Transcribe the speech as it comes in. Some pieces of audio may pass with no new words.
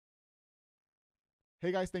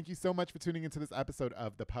Hey guys, thank you so much for tuning into this episode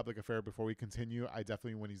of The Public Affair. Before we continue, I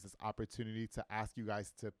definitely want to use this opportunity to ask you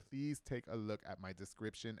guys to please take a look at my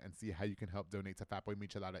description and see how you can help donate to Fatboy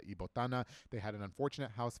Michelada y Botana. They had an unfortunate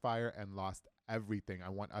house fire and lost everything. I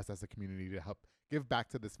want us as a community to help give back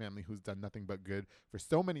to this family who's done nothing but good for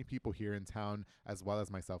so many people here in town, as well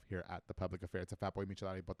as myself here at The Public Affair. To Fatboy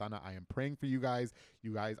Michelada y Botana, I am praying for you guys.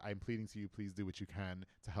 You guys, I'm pleading to you, please do what you can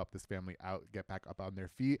to help this family out, get back up on their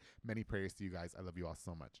feet. Many prayers to you guys. I love you all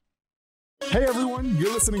so much. Hey everyone,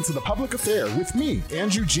 you're listening to The Public Affair with me,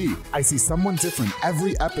 Andrew G. I see someone different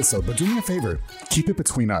every episode, but do me a favor, keep it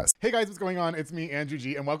between us. Hey guys, what's going on? It's me, Andrew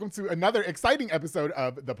G, and welcome to another exciting episode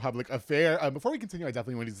of The Public Affair. Before we continue, I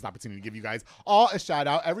definitely want to use this opportunity to give you guys all a shout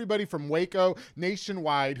out. Everybody from Waco,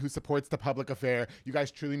 nationwide, who supports The Public Affair. You guys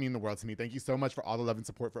truly mean the world to me. Thank you so much for all the love and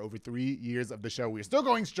support for over 3 years of the show. We're still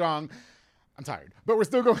going strong. I'm tired, but we're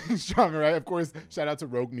still going strong, all right? Of course, shout out to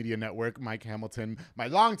Rogue Media Network, Mike Hamilton, my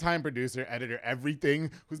longtime producer, editor,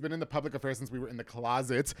 everything, who's been in The Public Affair since we were in the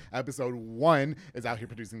closet. Episode 1 is out here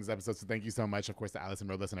producing this episode, so thank you so much. Of course, to Allison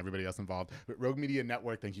Robles and everybody else involved. But Rogue Media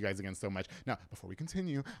Network, thank you guys again so much. Now, before we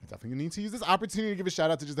continue, I definitely need to use this opportunity to give a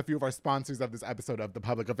shout out to just a few of our sponsors of this episode of The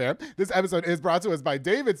Public Affair. This episode is brought to us by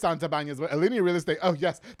David Santabanez with Alinea Real Estate. Oh,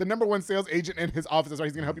 yes, the #1 sales agent in his office. That's right,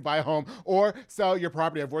 he's going to help you buy a home or sell your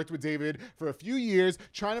property. I've worked with David for a few years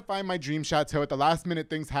trying to find my dream chateau. At the last minute,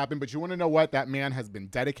 things happen, but you want to know what? That man has been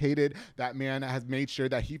dedicated. That man has made sure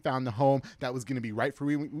that he found the home that was going to be right for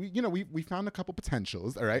me. We found a couple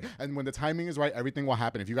potentials, all right? And when the timing is right, everything will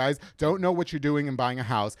happen. If you guys don't know what you're doing in buying a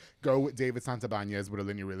house, go with David Santabanez with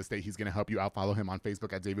Alinea Real Estate. He's going to help you out. Follow him on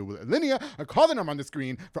Facebook at David with Alinea or call the number on the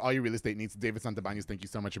screen for all your real estate needs. David Santabanez, thank you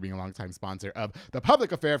so much for being a longtime sponsor of The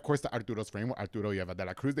Public Affair. Of course, to Arturo's Frame with Arturo Lleva de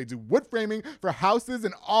la Cruz. They do wood framing for houses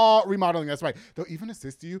and all remodeling. That's right. They'll even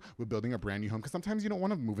assist you with building a brand new home, because sometimes you don't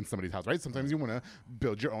want to move in somebody's house, right? Sometimes you want to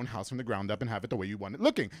build your own house from the ground up and have it the way you want it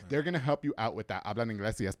looking. They're going to help you out with that. Hablan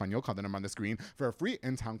inglés y español. Call the number on the screen for a free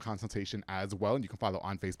in-town consultation as well. And you can follow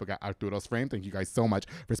on Facebook at Arturo's Frame. Thank you guys so much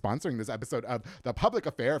for sponsoring this episode of The Public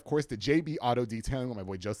Affair. Of course, the JB Auto Detailing with my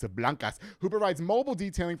boy Joseph Blancas, who provides mobile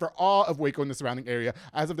detailing for all of Waco and the surrounding area.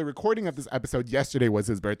 As of the recording of this episode, yesterday was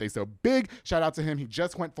his birthday, so big shout out to him. He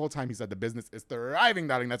just went full-time. He said the business is thriving,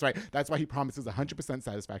 darling. That's right. That's why he promises 100%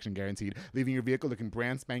 satisfaction guaranteed, leaving your vehicle looking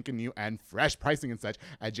brand spanking new and fresh. Pricing and such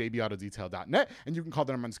at jbautodetail.net. And you can call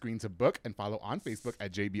them on screen to book and follow on Facebook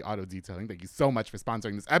at JB Auto Detailing. Thank you so much for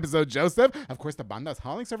sponsoring this episode, Joseph. Of course, the Banda's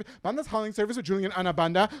Hauling Service. Banda's Hauling Service with Julian and Ana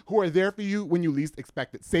Banda, who are there for you when you least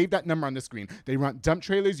expect it. Save that number on the screen. They run dump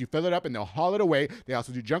trailers. You fill it up and they'll haul it away. They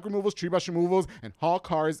also do junk removals, tree brush removals, and haul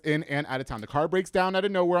cars in and out of town. The car breaks down out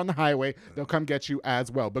of nowhere on the highway. They'll come get you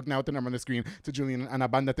as well. Book now with the number on the screen to Julian and Ana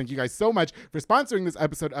Banda. Thank you guys so much for sponsoring this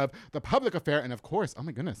episode of The Public Affair. And of course, oh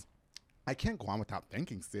my goodness, I can't go on without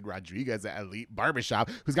thanking Sid Rodriguez at Elite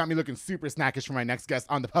Barbershop, who's got me looking super snackish for my next guest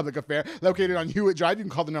on The Public Affair, located on Hewitt Drive. You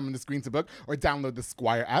can call the number on the screen to book or download the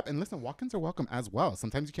Squire app. And listen, walk-ins are welcome as well.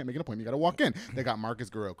 Sometimes you can't make an appointment. You got to walk in. They got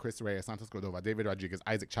Marcus Guerrero, Chris Reyes, Santos Cordova, David Rodriguez,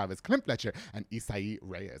 Isaac Chavez, Clint Fletcher, and Isai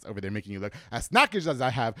Reyes over there making you look as snackish as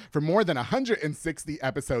I have for more than 160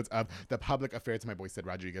 episodes of The Public Affair. To my boy Sid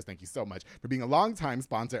Rodriguez, thank you so much for being a longtime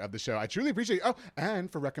sponsor of the show. I truly appreciate you. Oh, and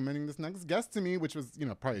for recommending this next guest to me, which was,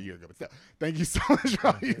 probably a year ago, but still, thank you so much for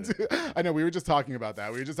all you do. I know we were just talking about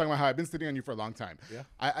that. We were just talking about how I've been sitting on you for a long time. Yeah.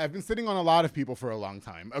 I've been sitting on a lot of people for a long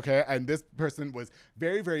time, okay? And this person was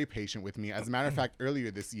very, very patient with me. As a matter of fact,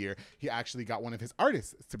 earlier this year, he actually got one of his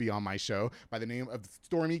artists to be on my show by the name of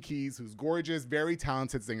Stormy Keys, who's gorgeous, very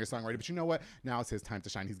talented singer-songwriter. But you know what? Now it's his time to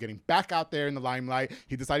shine. He's getting back out there in the limelight.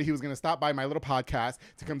 He decided he was going to stop by my little podcast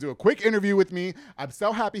to come do a quick interview with me. I'm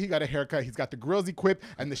so happy he got a haircut. He's got the grills equipped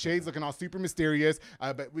and the shades looking all super mysterious,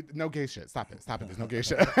 but with no gay shit. Stop it. There's no gay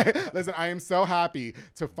shit. Listen, I am so happy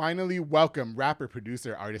to finally welcome rapper,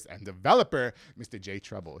 producer, artist, and developer, Mr. J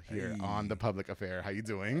Trouble here on The Public Affair. How you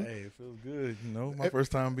doing? Hey, it feels good. My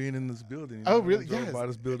first time being in this building. Oh, really? I drove Yes. by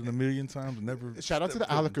this building a million times. Never. Shout out to the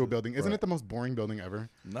stepped Alico into building. Isn't Right. it the most boring building ever?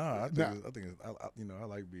 Nah, I think it's, I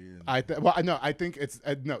like being. I think it's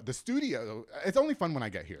the studio. It's only fun when I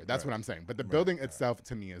get here. That's what I'm saying. But the building itself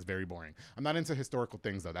to me is very boring. I'm not into historical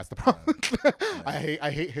things though. That's the problem. I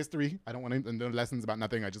hate history. I don't want to know lessons about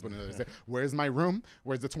nothing. I just want to say, where's my room?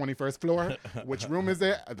 Where's the 21st floor? Which room is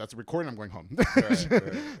it? That's a recording. I'm going home.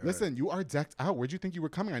 Listen, you are decked out. Where'd you think you were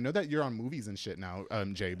coming? I know that you're on movies and shit now,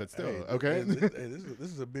 Jay, but still, okay. This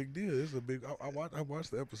is a big deal. This is a big. I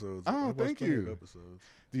watched the episodes. Oh, I watched thank plenty of you. Episodes.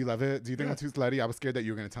 Do you love it? Do you think I'm too slutty? I was scared that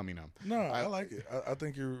you were going to tell me no. No, I like it. I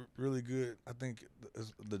think you're really good. I think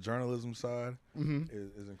the journalism side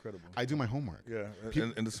is incredible. I do my homework. Yeah,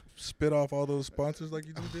 and to spit off all those sponsors like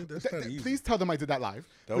you just did, That's not easy. Please tell them I did that live.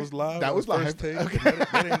 That was live. That was live. First take. Okay.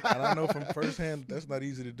 And I know from firsthand that's not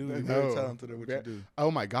easy to do. You're very talented at what you do.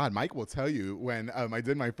 Oh my God, Mike will tell you when I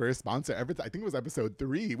did my first sponsor. I think it was episode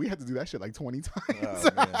 3. We had to do that shit like 20 times.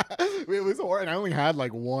 Oh, It was horrible, and I only had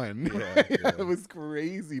like one. Yeah. It was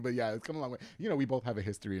crazy, but yeah, it's come a long way. You know, we both have a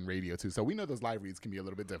history in radio too, so we know those live reads can be a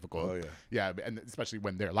little bit difficult. Oh, yeah. Yeah, and especially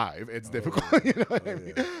when they're live, it's difficult. You know what I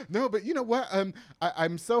mean? Yeah. No, but you know what?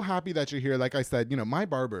 I'm so happy that you're here. Like I said, you know, my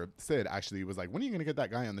barber Sid actually was like, "When are you gonna get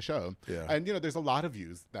that guy on the show?" Yeah. And you know, there's a lot of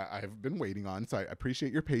views that I've been waiting on, so I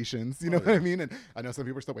appreciate your patience. You know what I mean? And I know some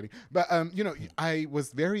people are still waiting, but you know, I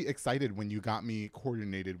was very excited when you got me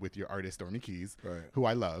coordinated with your artist Stormy Keys, Right. who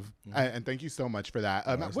I love, and thank you so much for that.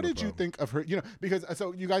 That's What no did you problem. think of her? You know, because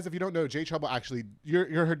so you guys, if you don't know, J Trouble actually,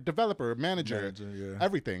 you're her developer, manager, Yeah.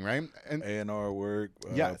 everything, right? And A&R work,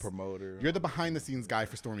 Yes. promoter. you're the behind the scenes guy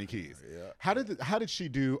for Stormy Keys. Yeah. How did she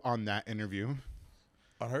do on that interview?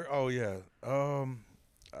 On her, oh yeah.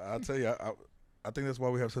 I'll tell you, I think that's why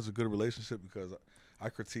we have such a good relationship because I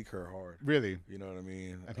critique her hard. Really? You know what I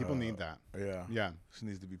mean? And people need that. Yeah. Yeah. She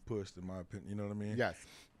needs to be pushed, in my opinion. You know what I mean? Yes.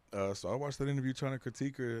 So I watched that interview trying to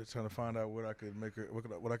critique her, trying to find out what I could make her,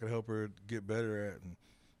 what I could help her get better at. And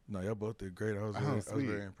no, y'all both did great. I was sweet.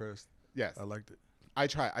 very impressed. Yes. I liked it. I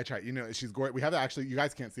try. You know, she's great. We have it actually. You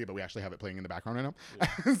guys can't see it, but we actually have it playing in the background right now.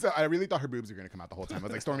 Yeah. So I really thought her boobs were gonna come out the whole time. I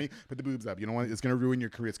was like, Stormy, put the boobs up. You know what? It's gonna ruin your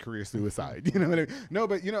career. It's career suicide. You know what I mean? No,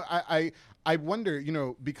 but you know, I wonder. You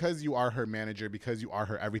know, because you are her manager, because you are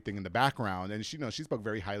her everything in the background, and she she spoke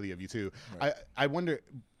very highly of you too. Right. I wonder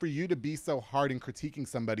for you to be so hard in critiquing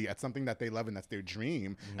somebody at something that they love and that's their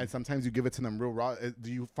dream, and sometimes you give it to them real raw. Do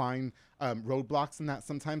you find roadblocks in that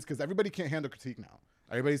sometimes? Because everybody can't handle critique now.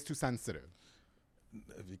 Everybody's too sensitive.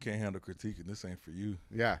 If you can't handle critiquing, this ain't for you.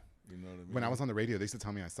 Yeah. You know what I mean? When I was on the radio, they used to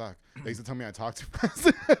tell me I suck. They used to tell me I talk too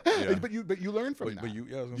fast. Yeah. but you learn from that. But you,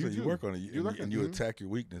 yeah, I was gonna say, you work on it, and you attack your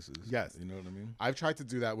weaknesses. Yes. You know what I mean? I've tried to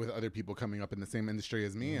do that with other people coming up in the same industry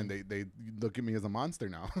as me, and they look at me as a monster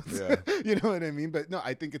now. Yeah. You know what I mean? But no,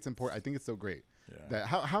 I think it's important. I think it's so great. Yeah. That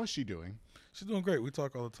how is she doing? She's doing great. We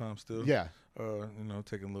talk all the time still. Yeah. You know,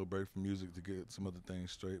 taking a little break from music to get some other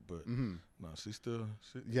things straight. But no, she's still.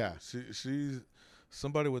 She's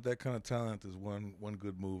somebody with that kind of talent is one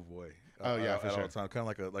good move away. Oh yeah, for at sure. all time, kind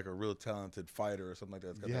of like a real talented fighter or something like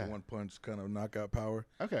that. It's got that one punch kind of knockout power.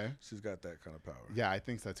 Okay. She's got that kind of power. Yeah, I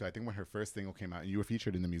think so too. I think when her first single came out, and you were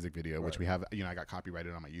featured in the music video, which we have. You know, I got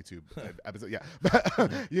copyrighted on my YouTube episode. Yeah,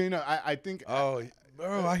 but you know, I think. Oh,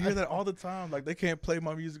 bro, I hear that all the time. Like they can't play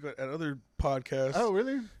my music at other podcasts. Oh,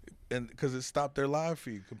 really? And because it stopped their live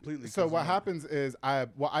feed completely. So what happens is I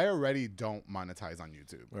already don't monetize on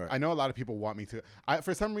YouTube. Right. I know a lot of people want me to.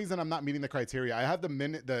 For some reason I'm not meeting the criteria. I have the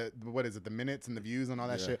minutes and the views and all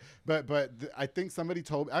that shit. But I think somebody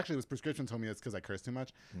actually it was Prescription told me it's because I curse too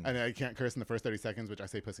much and I can't curse in the first 30 seconds, which I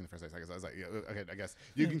say pussy in the first 30 seconds. I was like, yeah, okay, I guess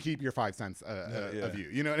you can keep your 5 cents of you.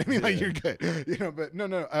 You know what I mean? Like you're good. You know, but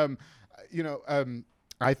no.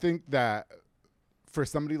 I think that. For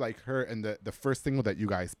somebody like her and the first single that you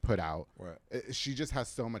guys put out, she just has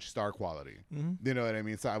so much star quality. You know what I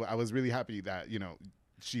mean? So I was really happy that, you know,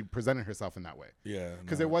 she presented herself in that way. Yeah.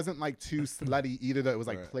 Because it wasn't like too slutty either, though. It was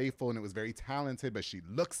like playful and it was very talented, but she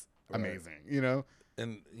looks amazing, you know?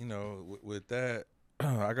 And, you know, with that,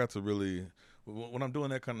 I got to really, when I'm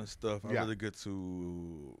doing that kind of stuff, I really get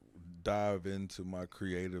to dive into my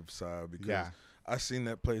creative side because I seen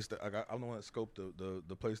that place that I'm the one that scoped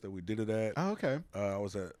the place that we did it at. Oh, okay. I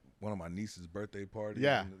was at one of my niece's birthday parties.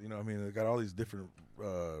 Yeah. And, you know what I mean? They got all these different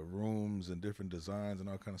rooms and different designs and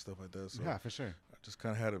all kind of stuff like that. So yeah, for sure. I just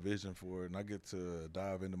kind of had a vision for it, and I get to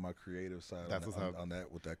dive into my creative side on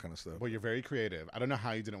that with that kind of stuff. Well, you're very creative. I don't know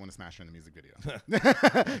how you didn't want to smash her in the music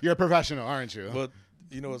video. You're a professional, aren't you? But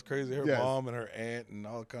you know what's crazy? Her mom and her aunt and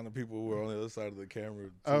all kind of people were on the other side of the camera.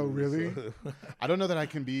 Too, oh, really? So. I don't know that I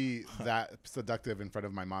can be that seductive in front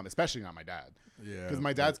of my mom, especially not my dad. Yeah. Because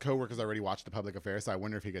my dad's coworkers already watch The Public Affair, so I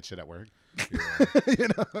wonder if he gets shit at work. Yeah. You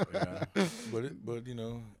know? Yeah. But you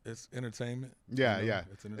know, it's entertainment. Yeah, you know? yeah.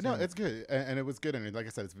 It's entertainment. No, it's good, and it was good, and like I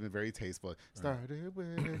said, it's been very tasteful. Started with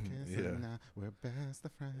a kiss, and now we're best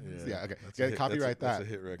of friends. Yeah, okay. That's Copyright that. That's a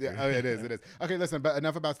hit record. Yeah, oh, it is. It is. Okay, listen, but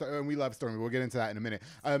enough about Stormy. And we love Stormy. We'll get into that in a minute.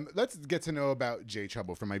 Let's get to know about J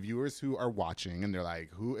Trouble for my viewers who are watching, and they're like,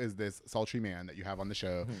 "Who is this sultry man that you have on the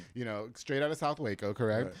show?" You know, straight out of South Waco,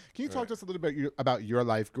 correct? Right. Can you talk to us a little bit about your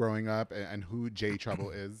life growing up and who J Trouble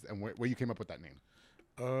is and where you came up with that name?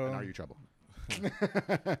 And are you Trouble?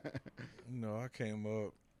 No, I came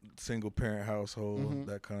up single parent household,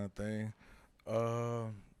 that kind of thing.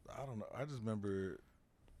 I don't know. I just remember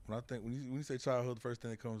when you say childhood, the first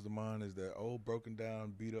thing that comes to mind is that old broken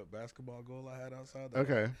down, beat up basketball goal I had outside.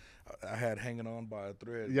 Okay. I had hanging on by a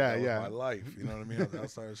thread. Yeah, that was yeah. my life. You know what I mean? I was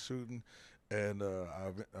outside shooting, and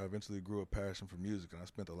I eventually grew a passion for music, and I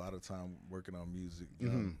spent a lot of time working on music,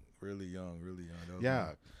 really young. That was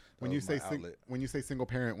Yeah. When you say single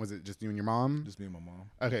parent, was it just you and your mom? Just me and my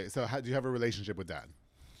mom. Okay, so do you have a relationship with dad?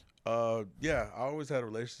 Yeah, I always had a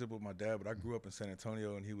relationship with my dad, but I grew up in San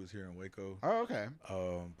Antonio and he was here in Waco. Oh, okay.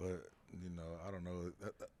 But I don't know.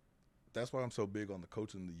 That's why I'm so big on the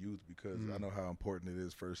coaching the youth, because I know how important it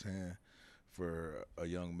is firsthand for a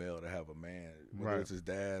young male to have a man, whether it's his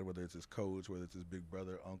dad, whether it's his coach, whether it's his big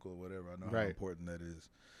brother, uncle, whatever. I know how important that is.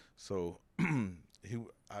 So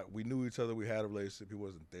we knew each other. We had a relationship. He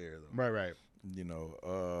wasn't there though. Right.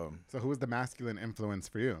 So who was the masculine influence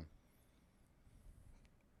for you?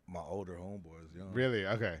 My older homeboys, Really?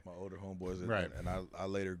 Okay. My older homeboys, Right. And I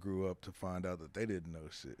later grew up to find out that they didn't know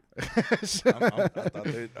shit. I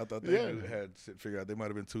thought they had shit figured out. They might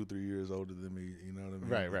have been 2-3 years older than me. You know what I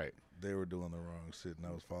mean? Right. They were doing the wrong shit, and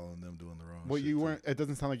I was following them doing the wrong. Well, shit you weren't. It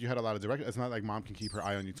doesn't sound like you had a lot of direct. It's not like mom can keep her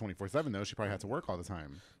eye on you 24/7 though. She probably had to work all the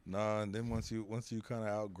time. Nah, and then once you kind of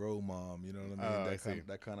outgrow mom, you know what I mean?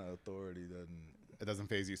 That kind of authority doesn't. It doesn't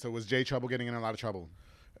phase you. So was Jay Trouble getting in a lot of trouble?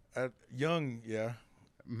 Young, yeah.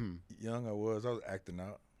 Young, I was acting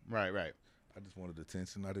out. Right. I just wanted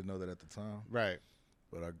attention. I didn't know that at the time. Right.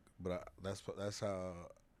 But that's how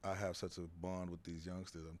I have such a bond with these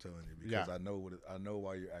youngsters. I'm telling you, because I know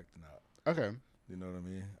why you're acting out. Okay. You know what I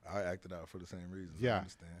mean? I acted out for the same reasons. Yeah. I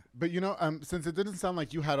understand. But since it didn't sound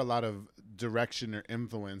like you had a lot of direction or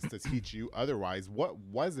influence to teach you otherwise, what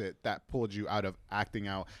was it that pulled you out of acting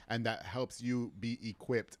out and that helps you be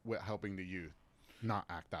equipped with helping the youth not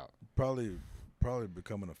act out? Probably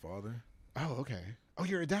becoming a father. Oh, okay. Oh,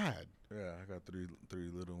 you're a dad. Yeah, I got three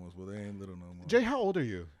little ones. Well, they ain't little no more. Jay, how old are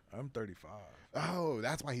you? I'm 35. Oh,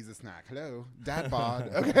 that's why he's a snack. Hello, dad bod.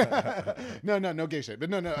 Okay. no gay shit. But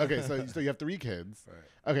no. Okay, so you have 3 kids.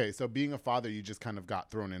 Right. Okay, so being a father, you just kind of got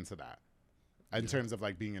thrown into that in terms of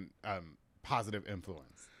like being a positive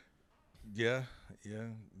influence. Yeah.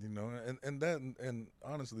 And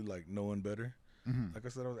honestly, like knowing better. Like I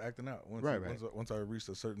said, I was acting out. Once I reached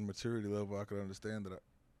a certain maturity level, I could understand that I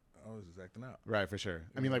was just acting out. Right, for sure.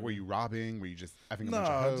 I mean, like, were you robbing? Were you just effing a bunch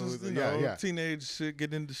of hoes? Just, teenage shit,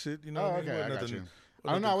 getting into shit, you know. Oh, okay, I got you.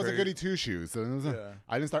 I don't know. I was a goody two shoes, so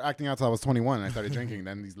I didn't start acting out till I was 21. I started drinking.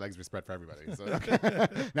 Then these legs were spread for everybody. So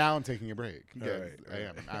now I'm taking a break. I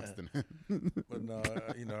am abstinent. But no,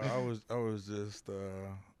 I was just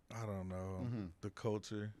I don't know the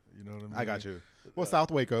culture. You know what I mean? I got you. Well,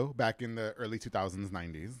 South Waco back in the early 2000s,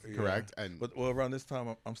 90s, correct? And around this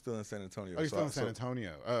time, I'm still in San Antonio. Oh, you're still in San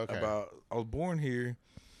Antonio. Oh, okay. I was born here,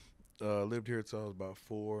 lived here until I was about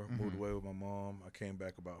 4. Moved away with my mom. I came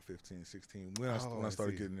back about 15, 16 when I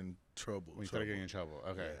started getting in trouble. When you started getting in trouble.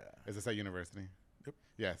 Okay. Yeah. Is this at university? Yep.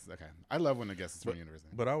 Yes. Okay. I love when the guest is from university.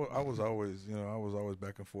 But I was always,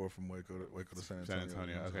 back and forth from Waco to San Antonio. San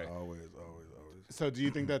Antonio. Okay. Always. So do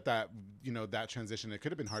you think that that transition, it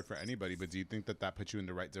could have been hard for anybody, but do you think that put you in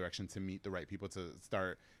the right direction to meet the right people to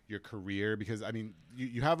start your career? Because, I mean,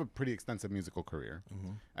 you have a pretty extensive musical career,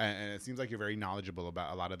 and it seems like you're very knowledgeable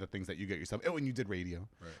about a lot of the things that you get yourself. Oh, and you did radio,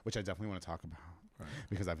 which I definitely want to talk about,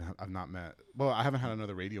 because I've not met, I haven't had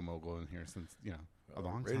another radio mogul in here since, a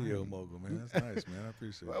long time. Radio mogul, man. That's nice, man. I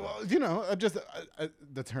appreciate it. Well, just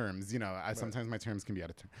the terms, sometimes my terms can be out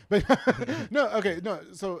of turn. But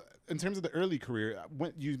so in terms of the early career,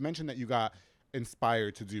 when you mentioned that you got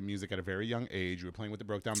inspired to do music at a very young age, you were playing with the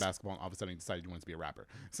Broke Down Basketball, and all of a sudden you decided you wanted to be a rapper.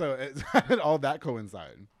 So how did all that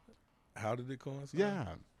coincide? How did it coincide?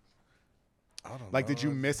 Yeah. I don't know. Like, did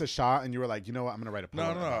you miss a shot and you were like, you know what, I'm going to write a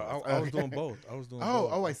poem? No. I was doing both.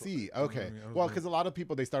 Oh, I see. Okay. Well, because a lot of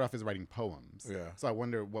people, they start off as writing poems. Yeah. So I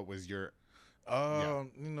wonder what was your... My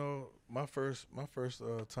first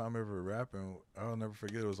time ever rapping, I'll never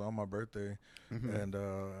forget. It was on my birthday, and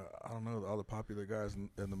I don't know, all the popular guys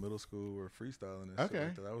in the middle school were freestyling. And shit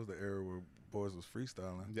like that. That was the era where boys was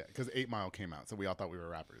freestyling. Yeah, because 8 Mile came out, so we all thought we were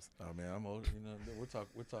rappers. Oh man, I'm old. We're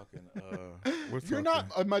talking. You're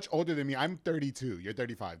not much older than me. I'm 32. You're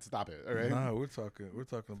 35. Stop it. All right. Nah, we're talking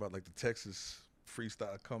about like the Texas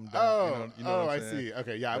freestyle come down. I see.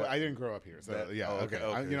 Okay, yeah, I didn't grow up here, so okay.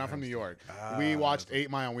 I'm from New York. We watched 8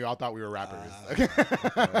 Mile, and we all thought we were rappers.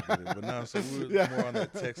 But now, so we were more on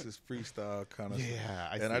that Texas freestyle kind of. Yeah,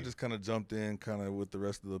 I just kind of jumped in, kind of with the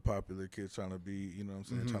rest of the popular kids, trying to be,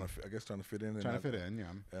 trying to fit in. Trying to fit in,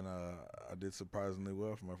 yeah. And I did surprisingly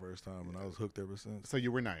well for my first time, and I was hooked ever since. So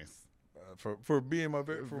you were nice. for being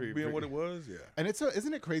being what it was, yeah. And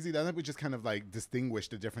isn't it crazy that we just kind of like distinguish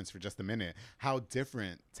the difference for just a minute? How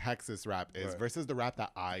different Texas rap is versus the rap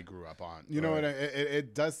that I grew up on. You know what?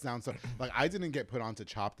 It does sound so like I didn't get put onto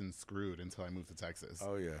Chopped and Screwed until I moved to Texas.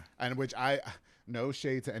 Oh yeah, and which no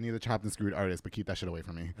shade to any of the Chopped and Screwed artists, but keep that shit away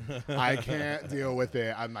from me. I can't deal with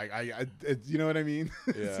it. I'm like you know what I mean?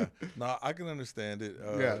 Yeah. No, I can understand it.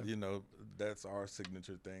 You know, that's our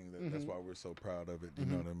signature thing. That's why we're so proud of it. You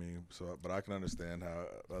know what I mean? So, but I can understand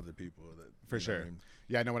how other people that for sure. I mean?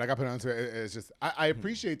 Yeah, no. When I got put onto it, it's just I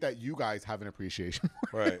appreciate that you guys have an appreciation,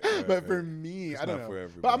 right? But for me, I don't know.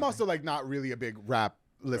 But I'm also like not really a big rap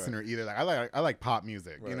listener either. Like I like pop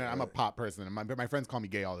music. You know, I'm a pop person. And my friends call me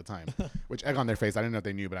gay all the time, which egg on their face. I didn't know if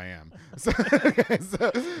they knew, but I am. So,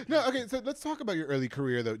 so let's talk about your early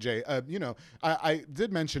career though, Jay. You know, I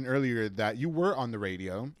did mention earlier that you were on the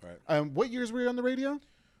radio. Right. What years were you on the radio?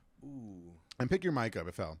 Ooh. And pick your mic up.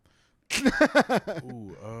 It fell.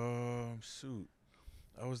 Ooh. Shoot.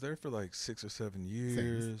 I was there for like 6 or 7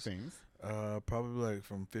 years. Same. Probably like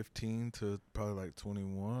from 15 to probably like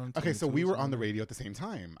 21. Okay, so we were on the radio at the same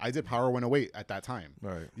time. I did Power 108 at that time.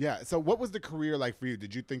 Right. Yeah. So what was the career like for you?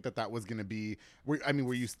 Did you think that was going to be,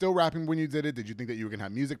 were you still rapping when you did it? Did you think that you were going to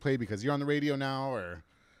have music play because you're on the radio now? Or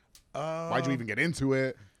why'd you even get into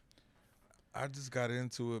it? I just got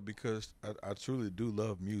into it because I truly do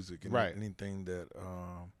love music. And anything that,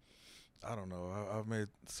 I don't know. I've made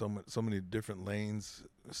so many different lanes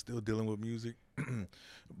still dealing with music.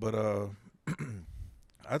 But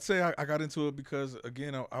I'd say I got into it because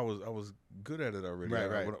again I was good at it already.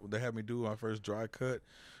 Right. They had me do my first dry cut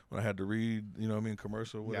when I had to read, you know what I mean,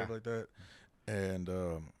 commercial or whatever like that. And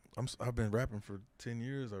I've been rapping for 10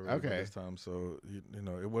 years already by this time. So you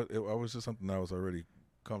know I was just something I was already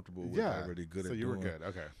comfortable with, already good at doing. So you were good.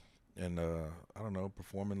 Okay. And I don't know,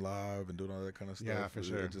 performing live and doing all that kind of stuff. Yeah, for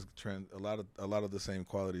sure. It just a lot of the same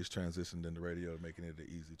qualities transitioned into radio, making it an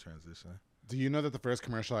easy transition. Do you know that the first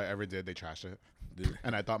commercial I ever did, they trashed it?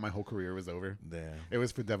 And I thought my whole career was over. Damn. It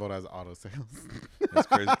was for Devota's Auto Sales. It's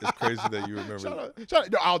crazy. It's crazy that you remember. Shut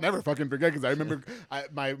up. No, I'll never fucking forget because I remember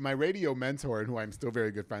my radio mentor, and who I'm still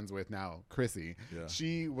very good friends with now, Chrissy. Yeah.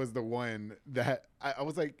 She was the one that I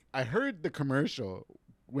was like, I heard the commercial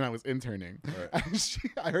when I was interning. Right. And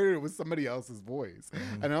I heard it was somebody else's voice.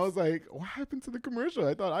 Mm-hmm. And I was like, what happened to the commercial?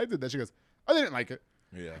 I thought I did that. She goes, I didn't like it.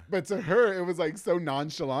 Yeah. But to her, it was like so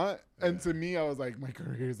nonchalant. And to me, I was like, my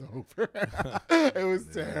career's over. It was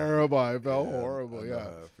terrible. I felt horrible. Yeah.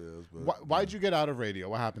 Why'd you get out of radio?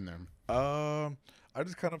 What happened there? I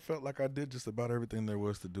just kind of felt like I did just about everything there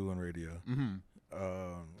was to do on radio. Mm-hmm.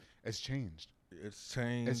 It's changed. It's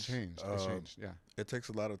changed. Yeah. It takes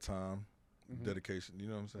a lot of time, dedication. You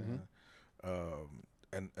know what I'm saying?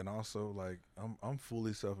 Mm-hmm. And also like I'm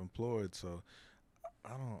fully self-employed, so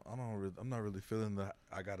I'm not really feeling that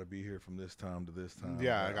I got to be here from this time to this time.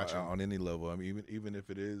 Yeah, I got you. On any level. I mean, even if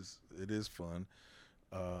it is fun.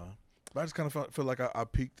 But I just kind of feel like I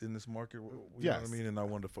peaked in this market. You know what I mean? And I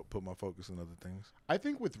wanted to put my focus on other things. I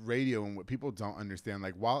think with radio and what people don't understand,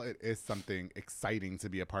 like while it is something exciting to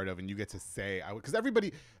be a part of and you get to say, because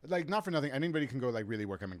everybody, like not for nothing, anybody can go like really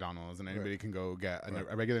work at McDonald's and anybody can go get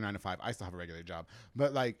a regular 9 to 5. I still have a regular job.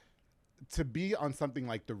 But like, to be on something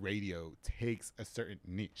like the radio takes a certain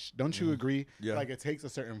niche. Don't you agree? Yeah. Like it takes a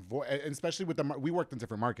certain voice, and especially with we worked in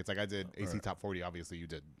different markets. Like I did AC Top 40. Obviously you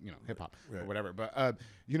did, hip hop or whatever. But,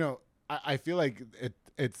 I feel like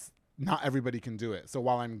it's not everybody can do it. So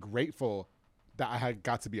while I'm grateful that I had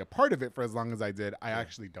got to be a part of it for as long as I did, I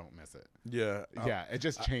actually don't miss it. Yeah. It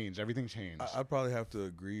just changed. Everything changed. I'd probably have to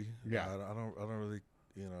agree. Yeah. I don't really,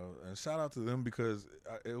 and shout out to them because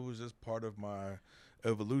it was just part of my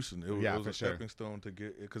evolution. It was a stepping stone to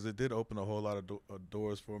get, because it did open a whole lot of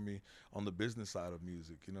doors for me on the business side of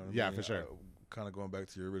music. You know what I mean? Yeah, for sure. Kind of going back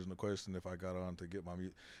to your original question, if I got on to get my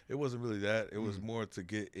music, it wasn't really that. It was more to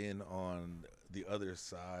get in on the other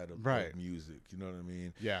side of music. You know what I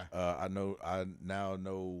mean? Yeah. I now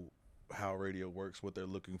know how radio works, what they're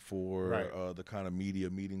looking for, the kind of media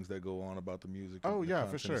meetings that go on about the music. Oh yeah,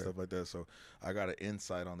 for sure. Stuff like that. So I got an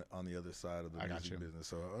insight on the other side of the music business.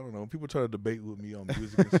 So I don't know. When people try to debate with me on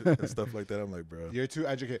music and stuff like that, I'm like, bro, you're too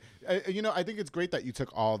educated. I think it's great that you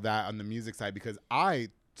took all that on the music side because I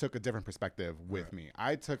took a different perspective with me.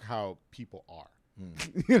 I took how people are.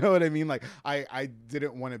 You know what I mean? Like I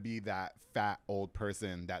didn't want to be that fat old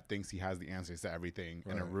person that thinks he has the answers to everything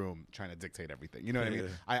in a room trying to dictate everything. You know what I mean?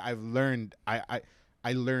 I've learned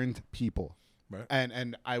I learned people. Right.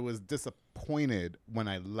 And I was disappointed when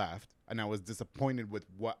I left, and I was disappointed with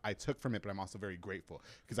what I took from it, but I'm also very grateful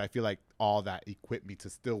because I feel like all that equipped me to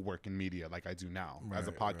still work in media like I do now as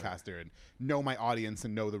a podcaster and know my audience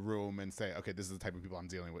and know the room and say, okay, this is the type of people I'm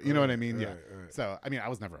dealing with. You know what I mean? Right. So, I mean, I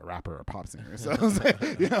was never a rapper or a pop singer, so I was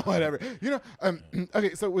like, you know, whatever. You know,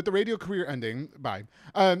 okay, so with the radio career ending, bye.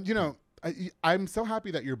 You know, I'm so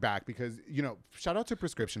happy that you're back because, you know, shout out to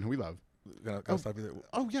Prescription, who we love. Can I stop you there?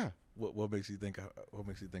 Oh, yeah. What makes you think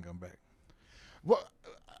I'm back? Well,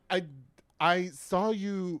 I saw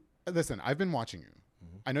you. Listen, I've been watching you.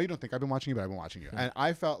 Mm-hmm. I know you don't think I've been watching you, but I've been watching you, and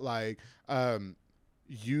I felt like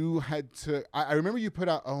you had to. I remember you put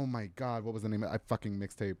out. Oh my God, what was the name of that fucking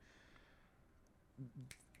mixtape?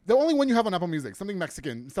 The only one you have on Apple Music, something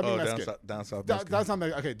Mexican, something Mexican. Down south. That's not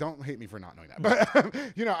okay. Don't hate me for not knowing that. But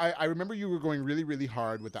you know, I remember you were going really, really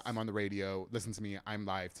hard with the "I'm on the radio, listen to me, I'm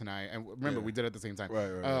live tonight." And remember, we did it at the same time.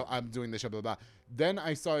 Right. I'm doing this show, blah blah blah. Then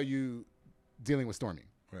I saw you dealing with Stormy.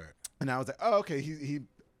 Right. And I was like, oh, okay. He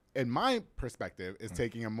in my perspective, is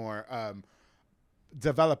taking a more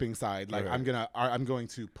developing side. Like I'm going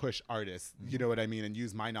to push artists. You know what I mean, and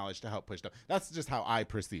use my knowledge to help push them. That's just how I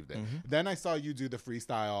perceived it. Then I saw you do the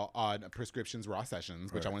freestyle on Prescription's Raw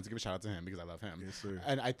Sessions, which I wanted to give a shout out to him because I love him. Yes, sir.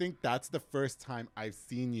 And I think that's the first time I've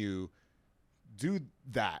seen you do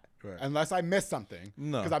that, unless I missed something.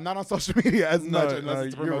 No, because I'm not on social media as much. Unless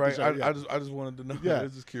it's to promote you're right. the show. I just wanted to know. Yeah, I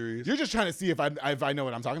was just curious. You're just trying to see if I know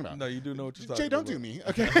what I'm talking about. No, you do know what you're talking Jay, don't about. do me.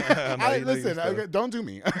 Okay, No, listen. Okay, don't do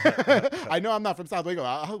me. I know I'm not from South Waco.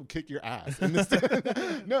 I'll kick your ass. In this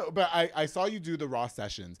no, but I saw you do the Raw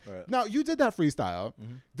Sessions. Right. Now you did that freestyle.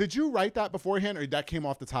 Did you write that beforehand, or that came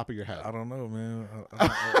off the top of your head? I don't know, man.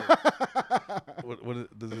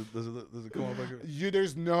 Does it come off like it?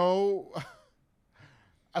 There's no.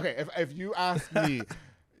 Okay, if you ask me,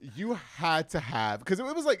 you had to have, because it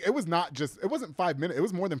wasn't 5 minutes. It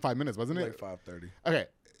was more than 5 minutes, wasn't it? Like 5:30. Okay,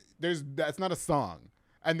 that's not a song,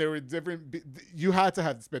 and there were different. You had to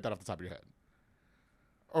have spit that off the top of your head,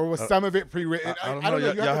 or was some of it pre-written? I don't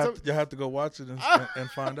know. You have to go watch it and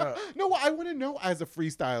find out. No, well, I want to know as a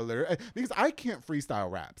freestyler because I can't freestyle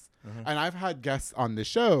raps. And I've had guests on the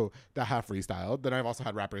show that have freestyled. Then I've also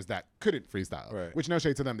had rappers that couldn't freestyle. Right. Which no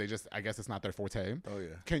shade to them. I guess it's not their forte. Oh yeah.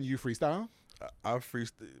 Can you freestyle? I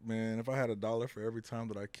freestyle, man. If I had $1 for every time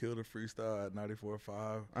that I killed a freestyle at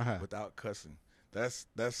 94.5 without cussing, that's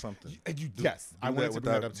something. Yes, I wanted to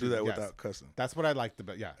bring that up too. Do that without cussing. That's what I liked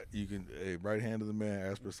about. Yeah. You can right hand of the man.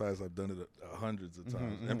 As Precise, I've done it hundreds of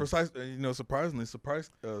times. And Precise, surprisingly,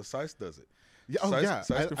 Sice does it. Yeah,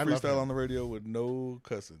 Sice can freestyle on the radio with no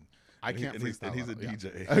cussing. I can't freestyle. And he's a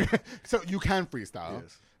DJ. Okay. So you can freestyle.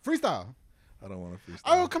 Yes. Freestyle. I don't want to freestyle.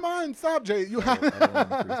 Oh, come on, stop, Jay. I don't want to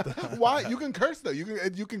freestyle. Why? You can curse though.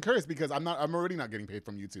 You can curse because I'm already not getting paid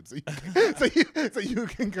from YouTube. So you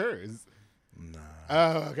can curse. Nah.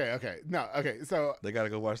 Oh, okay. No, okay. So they got to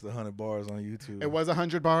go watch the 100 bars on YouTube. It was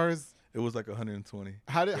 100 bars. It was like 120.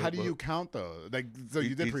 How do you count though? Like, so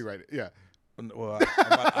you did pre-write it, yeah. Well,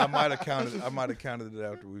 I might have counted. I might have counted it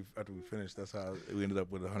after we finished. That's how we ended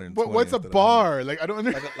up with 120. But what's a bar? Like I don't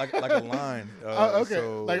understand. Like a line. Okay.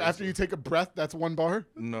 So, like after you take a breath, that's one bar.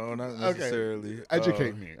 No, not necessarily. Okay.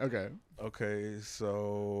 Educate me. Okay. Okay.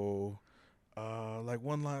 So, like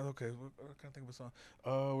one line. Okay. I can't think of a song.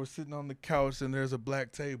 We're sitting on the couch and there's a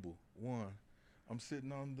black table. One. I'm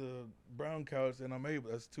sitting on the brown couch and I'm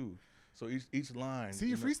able. That's two. So each line. See,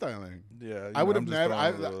 you're freestyling. Yeah, I would have never.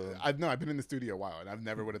 I've been in the studio a while, and I've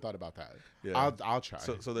never would have thought about that. Yeah, I'll try.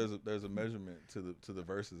 So there's a measurement to the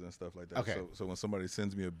verses and stuff like that. Okay. So when somebody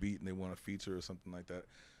sends me a beat and they want a feature or something like that,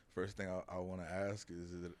 first thing I want to ask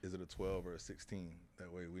is it a 12 or a 16?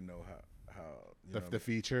 That way we know how the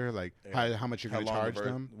feature, like how much you're gonna charge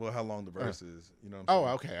them. Well, how long the verse is. You know what I'm saying?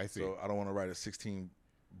 Oh, okay, I see. So I don't want to write a 16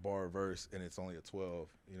 bar verse and it's only a 12.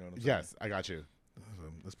 You know what I'm saying? Yes, I got you.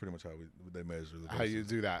 That's pretty much how they measure the verses. How you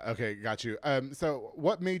do that. Okay, got you. So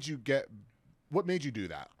what made you do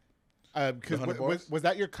that? Because was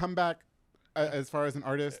that your comeback as far as an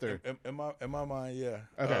artist? Or? In my mind, yeah.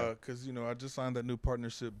 Okay. Because I just signed that new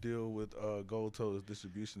partnership deal with Gold Toes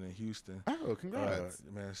Distribution in Houston. Oh, congrats,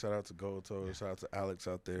 man! Shout out to Gold Toes. Shout out to Alex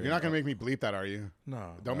out there. You're not gonna make me bleep that, are you?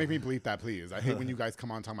 No. Don't make me bleep that, please. I hate when you guys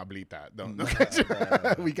come on talking about bleep that. Don't.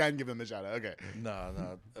 We can give them the shout out. Okay.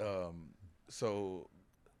 No. So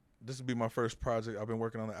this will be my first project. I've been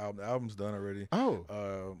working on the album. The album's done already. Oh.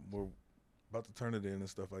 We're about to turn it in and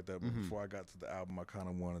stuff like that. But before I got to the album, I kind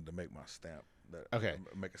of wanted to make my stamp.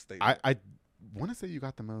 Make a statement. I want to say you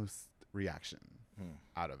got the most reaction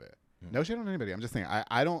out of it. No shade on anybody. I'm just saying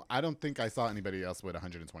I don't think I saw anybody else with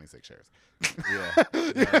 126 shares.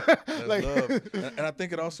 Like, love. And I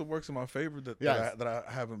think it also works in my favor that I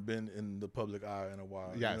haven't been in the public eye in a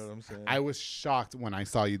while. Yes. You know what I'm saying? I was shocked when I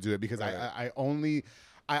saw you do it because I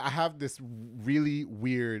have this really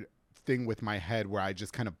weird thing with my head where I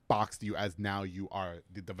just kind of boxed you as now you are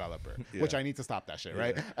the developer, which I need to stop that shit,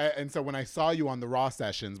 right? And so when I saw you on the Raw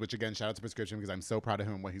sessions, which again, shout out to Prescription because I'm so proud of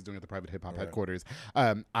him and what he's doing at the Private Hip Hop headquarters,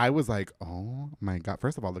 I was like, oh my God.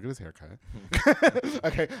 First of all, look at his haircut.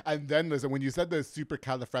 Okay. And then listen, when you said the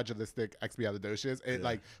supercalifragilisticexpialidocious, it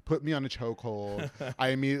like put me on a chokehold. I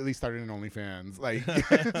immediately started an OnlyFans. Like,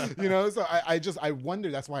 you know, so I wonder,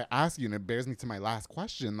 that's why I asked you, and it bears me to my last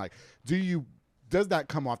question. Like, does that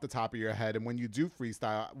come off the top of your head? And when you do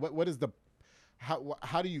freestyle, what is the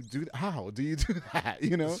how do you do that?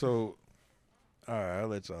 You know? So, all right, I'll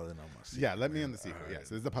let y'all in on my secret. Yeah, let me in the secret. Yes,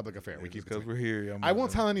 this is a public affair. We keep because we're here. I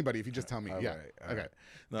won't tell anybody if you just tell me. All yeah. Right, okay.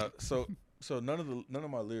 Now, so none of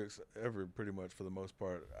my lyrics ever, pretty much for the most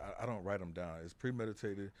part, I don't write them down. It's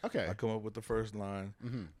premeditated. Okay. I come up with the first line,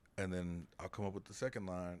 and then I'll come up with the second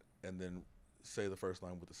line, and then say the first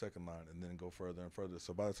line with the second line, and then go further and further.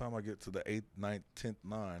 So by the time I get to the 8th, 9th, 10th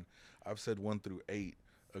line, I've said 1 through 8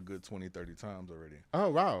 a good 20, 30 times already. Oh,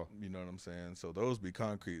 wow. You know what I'm saying? So those be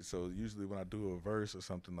concrete. So usually when I do a verse or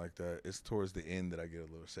something like that, it's towards the end that I get a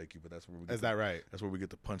little shaky, but that's where we get Is that right? That's where we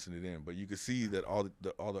get to punching it in. But you can see that all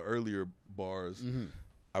the earlier bars,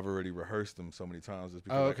 I've already rehearsed them so many times. Just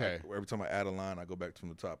because every time I add a line, I go back from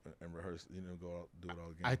the top and rehearse, do it all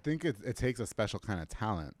again. I think it takes a special kind of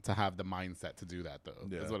talent to have the mindset to do that, though.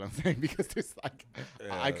 Yeah. Is what I'm saying. Because there's like,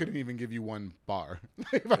 I couldn't even give you one bar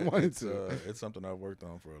if I wanted to. It's something I've worked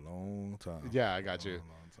on for a long time. Yeah, I got you.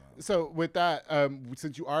 So with that,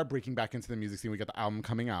 since you are breaking back into the music scene, we got the album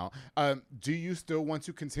coming out. Do you still want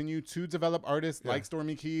to continue to develop artists like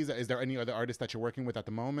Stormy Keys? Is there any other artists that you're working with at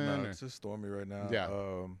the moment? No, it's just Stormy right now. Yeah.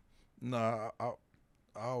 No,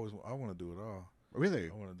 I want to do it all.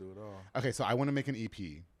 Really? I want to do it all. Okay, so I want to make an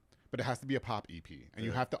EP, but it has to be a pop EP, and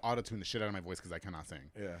you have to auto-tune the shit out of my voice because I cannot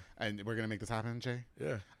sing. Yeah. And we're gonna make this happen, Jay.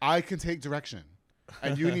 Yeah. I can take direction.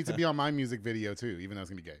 And you need to be on my music video too, even though it's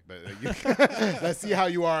gonna be gay. But let's see how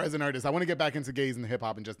you are as an artist. I want to get back into gays and hip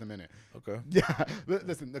hop in just a minute. Okay. Yeah.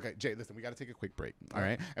 Listen, okay, Jay. Listen, we got to take a quick break. All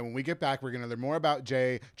right. And when we get back, we're gonna learn more about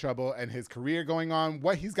Jay Trouble and his career going on,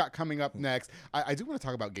 what he's got coming up next. I do want to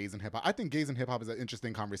talk about gays and hip hop. I think gays and hip hop is an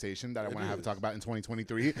interesting conversation that I want to have to talk about in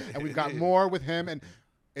 2023. And we've got more with him. And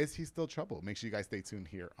is he still trouble? Make sure you guys stay tuned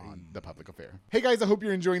here on The Public Affair. Hey guys, I hope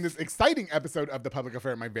you're enjoying this exciting episode of The Public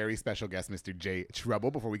Affair. My very special guest, Mr. Jay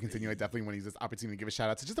Trouble. Before we continue, I definitely want to use this opportunity to give a shout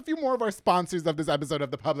out to just a few more of our sponsors of this episode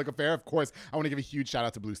of The Public Affair. Of course, I want to give a huge shout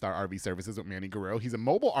out to Blue Star RV Services with Manny Guerrero. He's a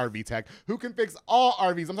mobile RV tech who can fix all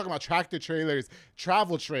RVs. I'm talking about tractor trailers,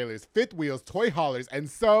 travel trailers, fifth wheels, toy haulers, and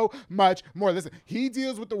so much more. Listen, he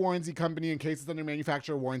deals with the warranty company in case it's under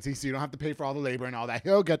manufacturer warranty, so you don't have to pay for all the labor and all that.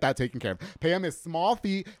 He'll get that taken care of. Pay him his small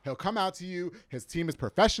fee. He'll come out to you. His team is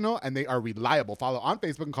professional and they are reliable. Follow on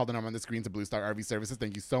Facebook and call the number on the screen to Blue Star RV Services.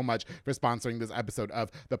 Thank you so much for sponsoring this episode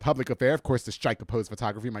of The Public Affair. Of course, to Strike a Pose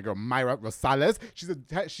Photography, my girl Myra Rosales.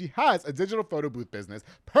 She has a digital photo booth business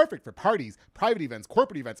perfect for parties, private events,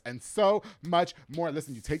 corporate events, and so much more.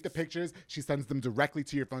 Listen, you take the pictures, she sends them directly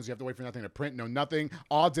to your phone, so you have to wait for nothing to print, no nothing,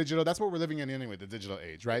 all digital. That's what we're living in anyway, the digital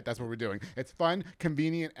age, right? That's what we're doing. It's fun,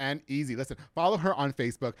 convenient, and easy. Listen, follow her on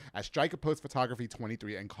Facebook at Strike a Pose Photography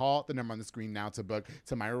 23 and call the number on the screen now to book.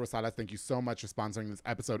 To Myra Rosales, thank you so much for sponsoring this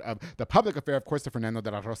episode of The Public Affair. Of course, to Fernando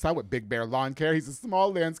de la Rosa with Big Bear Lawn Care. He's a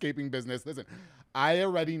small landscaping business. Listen, I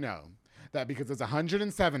already know that because it's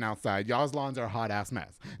 107 outside, y'all's lawns are a hot ass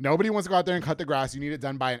mess. Nobody wants to go out there and cut the grass. You need it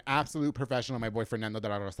done by an absolute professional. My boy Fernando de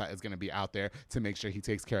la Rosa is going to be out there to make sure he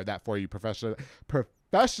takes care of that for you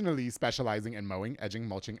professionally specializing in mowing, edging,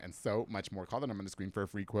 mulching, and so much more. Call the number on the screen for a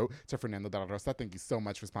free quote to Fernando de la Rosa. Thank you so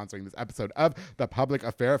much for sponsoring this episode of The Public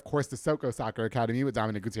Affair. Of course, the Soko Soccer Academy with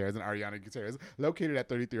Dominic Gutierrez and Ariana Gutierrez, located at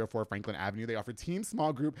 3304 Franklin Avenue. They offer team,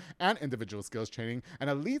 small group, and individual skills training and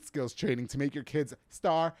elite skills training to make your kids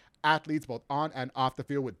star athletes both on and off the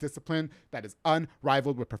field with discipline that is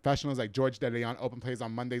unrivaled with professionals like George De Leon. Open plays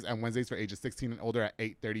on Mondays and Wednesdays for ages 16 and older at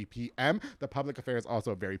 8:30 p.m. The Public Affair is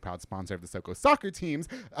also a very proud sponsor of the Soko soccer teams,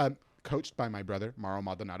 coached by my brother, Mauro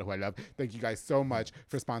Maldonado, who I love. Thank you guys so much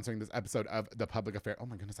for sponsoring this episode of The Public Affair. Oh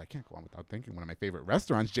my goodness, I can't go on without thanking one of my favorite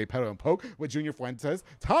restaurants, J. Pedro and Poke with Junior Fuentes,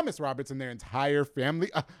 Thomas Roberts, and their entire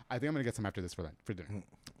family. I think I'm going to get some after this for dinner.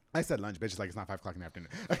 I said lunch, bitch. It's like it's not 5 o'clock in the afternoon.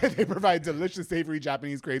 Okay, they provide delicious, savory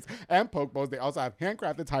Japanese crepes and poke bowls. They also have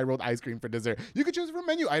handcrafted Thai rolled ice cream for dessert. You could choose from a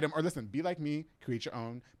menu item or listen, be like me, create your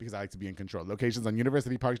own because I like to be in control. Locations on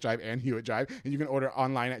University Park Drive and Hewitt Drive. And you can order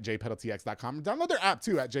online at jpedaltx.com. Download their app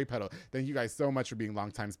too at jpedal. Thank you guys so much for being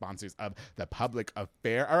longtime sponsors of The Public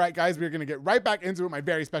Affair. All right, guys, we're going to get right back into it. My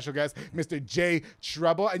very special guest, Mr. J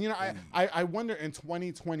Trouble. And, you know, I wonder in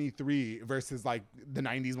 2023 versus like the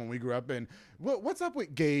 90s when we grew up in, what's up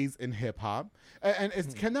with gays in hip hop?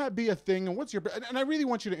 And can that be a thing? And what's your? And I really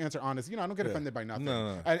want you to answer honest. You know, I don't get offended by nothing.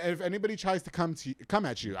 No. And if anybody tries to come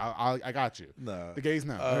at you, I got you. No, the gays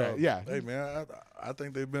no. Right. Yeah. Hey man, I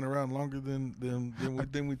think they've been around longer than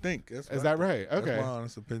we think. Is that right? Okay. That's my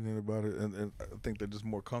honest opinion about it, and I think they're just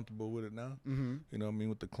more comfortable with it now. Mm-hmm. You know what I mean?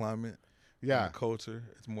 With the climate, yeah, and the culture,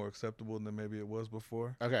 it's more acceptable than maybe it was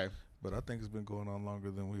before. Okay. But I think it's been going on longer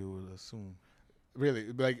than we would assume.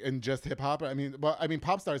 Really, like in just hip hop? I mean,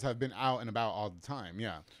 pop stars have been out and about all the time.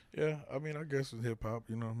 Yeah. Yeah, I mean, I guess with hip hop,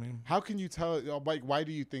 you know what I mean. How can you tell? Like, why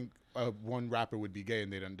do you think one rapper would be gay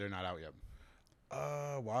and they're not out yet?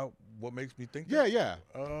 Why? What makes me think? Yeah, that? yeah.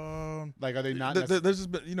 Like, are they not? There's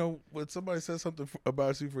just been, you know, when somebody says something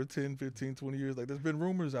about you for 10, 15, 20 years, like there's been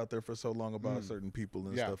rumors out there for so long about certain people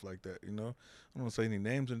and stuff like that. You know, I don't want to say any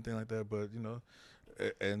names or anything like that, but you know.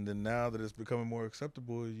 And then now that it's becoming more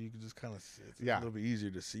acceptable, you can just kind of it's a little bit easier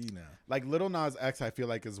to see now. Like Lil Nas X, I feel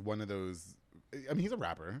like is one of those. I mean, he's a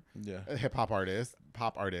rapper, a hip hop artist,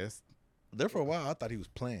 pop artist. There for a while, I thought he was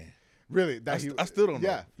playing. Really? I still don't know.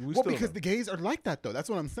 Yeah. Well, because the gays are like that though. That's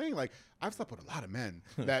what I'm saying. Like I've slept with a lot of men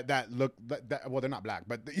that look well, they're not black,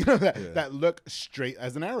 but you know that look straight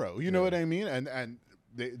as an arrow. You know what I mean? And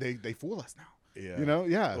they fool us now. Yeah. You know?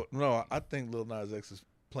 Yeah. Well, no, I think Lil Nas X is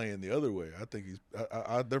playing the other way. I think he's.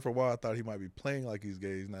 There for a while, I thought he might be playing like he's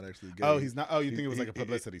gay. He's not actually gay. Oh, he's not. Oh, you think it was like a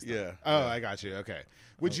publicity stuff? Yeah. Oh, yeah. I got you. Okay.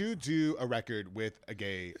 Would you do a record with a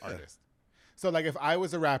gay artist? So like if I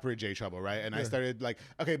was a rapper, J Trouble, right, and I started like,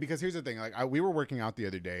 okay, because here's the thing, like we were working out the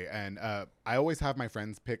other day, and I always have my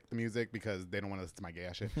friends pick the music because they don't want to listen to my gay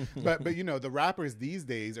ass shit. but you know, the rappers these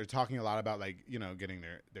days are talking a lot about like, you know, getting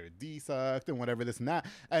their D sucked and whatever this and that.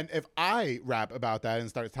 And if I rap about that and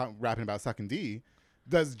start rapping about sucking D,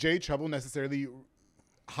 does J Trouble necessarily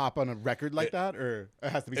hop on a record like that, or it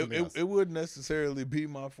has to be something else? It wouldn't necessarily be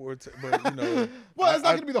my forte, but you know, well, it's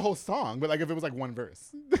not gonna be the whole song, but like if it was like one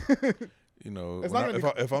verse. You know,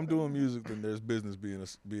 if I'm doing music, then there's business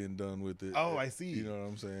being done with it. Oh, I see. You know what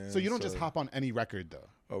I'm saying? So you don't just hop on any record, though.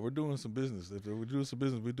 Oh, we're doing some business. If we're doing some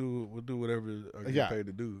business, we'll do whatever I get paid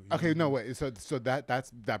to do. Okay, no wait. So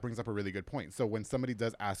that brings up a really good point. So when somebody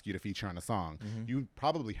does ask you to feature on a song, you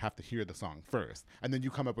probably have to hear the song first, and then you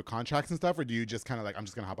come up with contracts and stuff, or do you just kind of like, I'm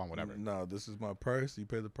just gonna hop on whatever? No, this is my price. You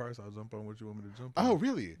pay the price. I'll jump on what you want me to jump on. Oh,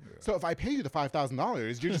 really? Yeah. So if I pay you the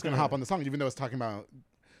 $5,000, you're just gonna hop on the song, even though it's talking about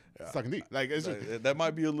sucking D. Like it's just, that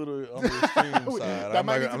might be a little on the extreme side. I'm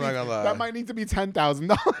not gonna lie. That might need to be $10,000.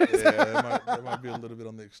 Yeah, that might be a little bit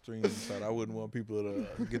on the extreme side. I wouldn't want people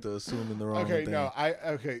to get to assuming the wrong thing.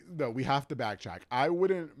 No, we have to backtrack. I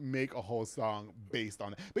wouldn't make a whole song based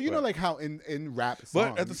on it. But you know, like how in rap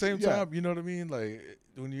songs. But at the same time, you know what I mean? Like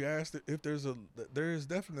when you ask if there is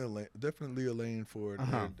definitely a lane for it,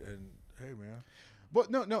 and hey, man. Well,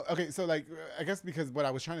 no. Okay, so like, I guess because what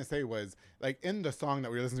I was trying to say was like in the song that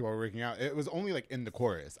we were listening to while we were working out, it was only like in the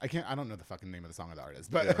chorus. I don't know the fucking name of the song of the artist,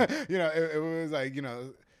 but you know, it was like, you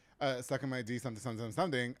know, sucking my D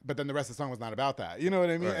something. But then the rest of the song was not about that. You know what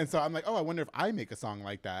I mean? Right. And so I'm like, oh, I wonder if I make a song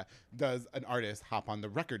like that, does an artist hop on the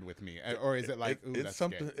record with me, or is it like, it's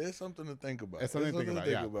something? Gay? It's something to think about. It's something to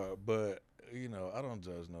think about. But you know, I don't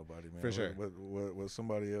judge nobody, man. For sure. What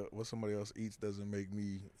somebody else eats doesn't make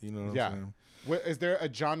me. You know what I'm saying? Is there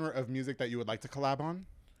a genre of music that you would like to collab on?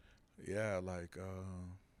 Yeah, like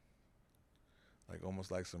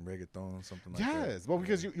almost like some reggaeton, something like that. Yes, well,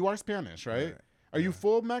 because you are Spanish, right? Are you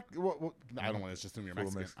full Well, I don't want to just assume you're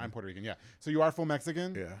Mexican. I'm Puerto Rican, yeah. So you are full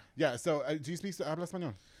Mexican? Yeah. Yeah, so do you habla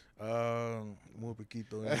español? Muy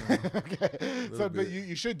poquito. Okay. So, but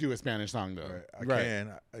you should do a Spanish song, though. Right. I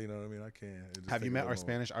can. You know what I mean? I can. Have you met our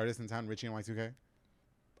Spanish artists in town, Richie and Y2K?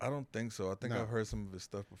 I don't think so. I think I've heard some of his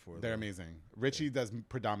stuff before. They're amazing. Richie does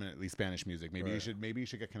predominantly Spanish music. Maybe you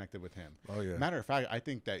should get connected with him. Oh yeah. Matter of fact, I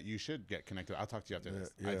think that you should get connected. I'll talk to you after this.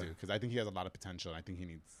 Yeah. I do, because I think he has a lot of potential, and I think he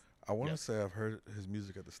needs. I want to say I've heard his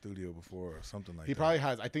music at the studio before or something like that. He probably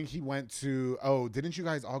has. I think he went to, didn't you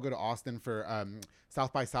guys all go to Austin for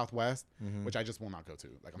South by Southwest, which I just will not go to.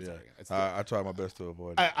 Like, I'm sorry. I try my best to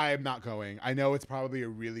avoid it. I am not going. I know it's probably a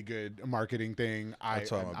really good marketing thing. I'm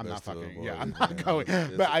not fucking. Yeah, I'm not going.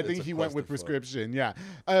 But I think he went with Prescription. Yeah.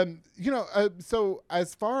 So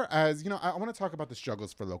as far as, I want to talk about the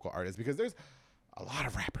struggles for local artists because there's a lot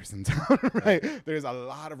of rappers in town, right? There's a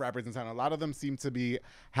lot of rappers in town. A lot of them seem to be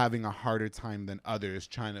having a harder time than others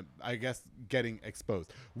trying to, I guess, getting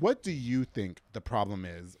exposed. What do you think the problem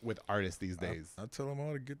is with artists these days? I tell them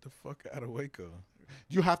all to get the fuck out of Waco.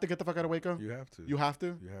 You have to get the fuck out of Waco? You have to. You have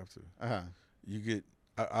to? You have to.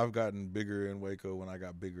 Uh-huh. I've gotten bigger in Waco when I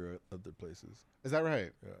got bigger at other places. Is that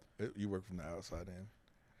right? Yeah. You work from the outside in.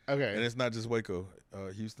 Okay. And it's not just Waco.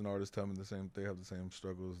 Houston artists tell me the same. They have the same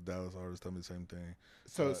struggles. Dallas artists tell me the same thing.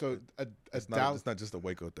 It's not just a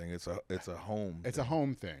Waco thing. It's a home. It's a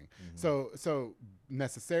home thing. Mm-hmm. So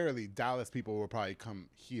necessarily Dallas people will probably come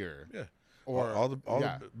here. Yeah. Or all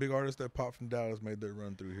the big artists that pop from Dallas made their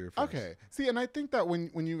run through here first. Okay. See, and I think that when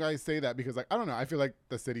you guys say that, because like I don't know, I feel like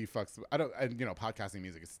the city fucks. Podcasting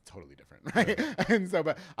music is totally different, right? Yeah. And so,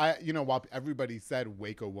 but while everybody said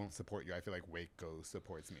Waco won't support you, I feel like Waco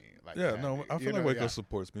supports me. Like, I feel like Waco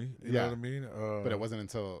supports me. You know what I mean? But it wasn't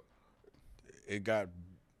until it got.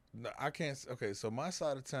 I can't. Okay, so my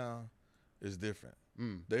side of town is different.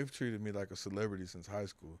 They've treated me like a celebrity since high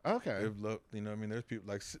school. Okay. They've loved, there's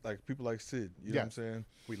people like people like Sid. You know what I'm saying?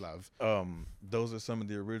 We love. Those are some of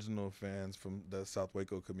the original fans from the South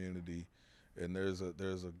Waco community, and there's a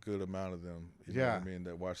good amount of them. You know what I mean?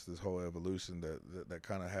 That watched this whole evolution. That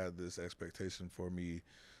kind of had this expectation for me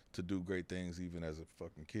to do great things, even as a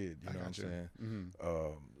fucking kid. You know what I'm saying?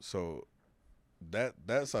 Mm-hmm. So. That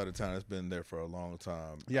side of town has been there for a long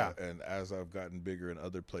time. Yeah. And as I've gotten bigger in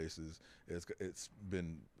other places, it's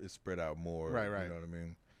spread out more. Right. You know what I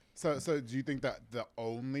mean? So do you think that the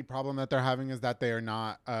only problem that they're having is that they are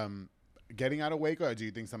not getting out of Waco, or do you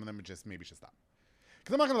think some of them just maybe should stop?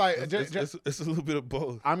 Because I'm not gonna lie, it's a little bit of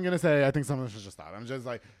both. I'm gonna say I think some of them should just stop. I'm just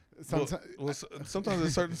like sometimes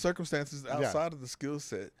there's certain circumstances outside of the skill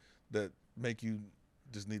set that make you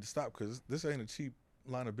just need to stop because this ain't a cheap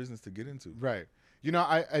line of business to get into. Right.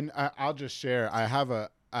 I'll just share. I have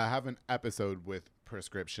an episode with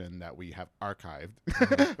Prescription that we have archived,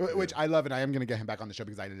 which I love, and I am going to get him back on the show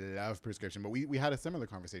because I love Prescription. But we had a similar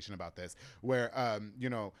conversation about this where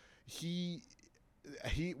we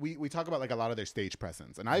talk about like a lot of their stage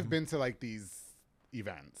presence, and I've been to like these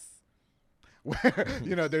events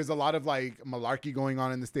where there's a lot of like malarkey going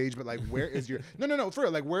on in the stage, but like where is your no for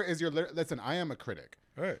real, like where is your listen, I am a critic.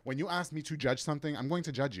 Right. When you ask me to judge something, I'm going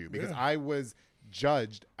to judge you because I was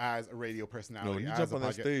judged as a radio personality. When you jump on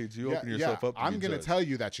that stage, you open yourself up to I'm going to tell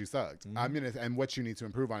you that you sucked. And what you need to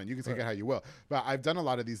improve on, and you can take it how you will. But I've done a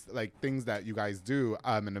lot of these like things that you guys do,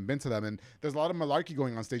 and I've been to them, and there's a lot of malarkey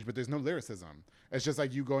going on stage, but there's no lyricism. It's just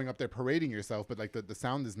like you going up there parading yourself, but like the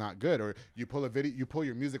sound is not good, or you pull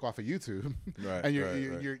your music off of YouTube, and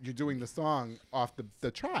you're doing the song off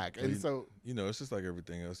the track, and so it's just like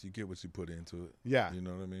everything else. You get what you put into it. Yeah, you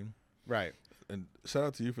know what I mean. Right. And shout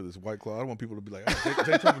out to you for this White Claw. I don't want people to be like,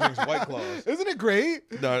 Jay Trump drinks White Claws. Isn't it great?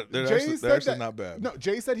 No, they're actually not bad. No,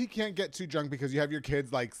 Jay said he can't get too drunk because you have your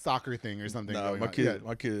kid's like soccer thing or something. No, my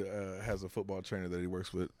kid has a football trainer that he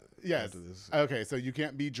works with. Yes. Okay, so you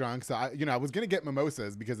can't be drunk. So I was gonna get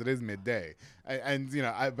mimosas because it is midday, but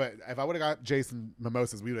if I would have got Jason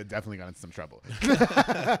mimosas, we would have definitely got into some trouble.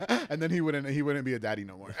 And then he wouldn't be a daddy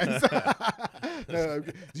no more. And so,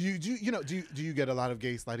 do you get a lot of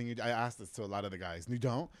gay sliding? I asked this to a lot of the guys. You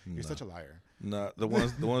don't? You're such a liar. No, the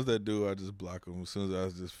ones that do, I just block them as soon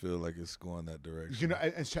as I just feel like it's going that direction.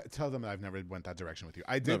 Tell them that I've never went that direction with you.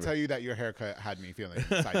 I did tell you that your haircut had me feeling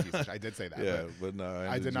side piece. I did say that. Yeah, but no,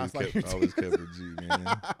 I did not slide. I always kept it G, man.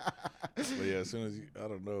 But yeah, as soon as I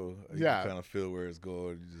don't know, you kind of feel where it's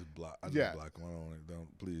going. You just block. I just block them.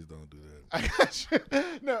 Please don't do that. I got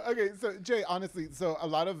you. No, okay. So Jay, honestly,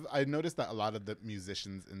 I noticed that a lot of the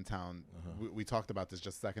musicians in town, we talked about this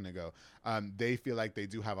just a second ago. They feel like they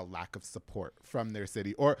do have a lack of support from their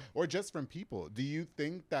city or just from people. Do you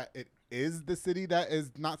think that it is the city that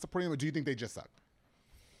is not supporting them, or do you think they just suck?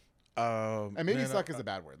 And maybe suck is a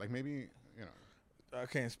bad word. Like maybe, I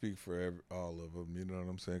can't speak for all of them. You know what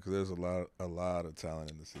I'm saying? Because there's a lot of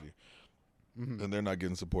talent in the city, and they're not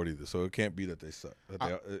getting support either. So it can't be that they suck.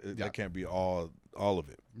 That can't be all of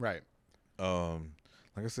it. Right.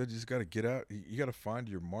 Like I said, you just got to get out. You got to find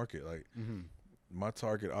your market. Like. My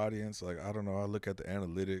target audience, like I don't know, I look at the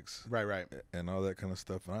analytics, right, and all that kind of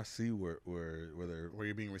stuff, and I see where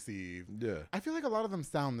you're being received. Yeah, I feel like a lot of them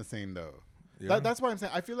sound the same though. Yeah. That's why I'm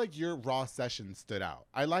saying I feel like your raw session stood out.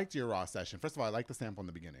 I liked your raw session. First of all, I like the sample in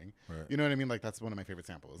the beginning. Right. You know what I mean? Like that's one of my favorite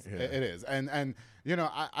samples. Yeah. It is. And you know,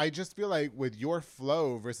 I just feel like with your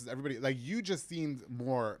flow versus everybody, like you just seemed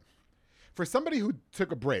more for somebody who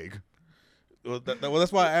took a break. Well,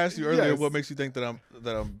 that's why I asked you earlier. Yes. What makes you think that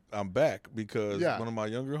I'm back? Because Yeah. one of my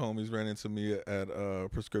younger homies ran into me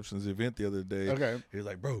at Prescription's event the other day. Okay. He was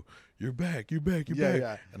like, "Bro, you're back. You're back. You're Yeah, back."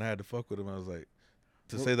 yeah. And I had to fuck with him. I was like,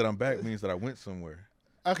 to say that I'm back means that I went somewhere.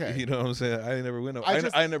 Okay. You know what I'm saying? I ain't never went.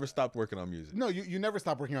 I never stopped working on music. No, you never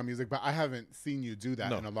stopped working on music, but I haven't seen you do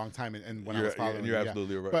that No. in a long time. And when I was following you're you,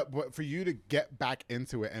 absolutely right. But for you to get back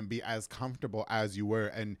into it and be as comfortable as you were,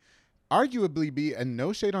 and arguably be, and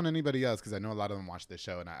no shade on anybody else, because I know a lot of them watch this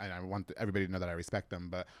show, and I want everybody to know that I respect them,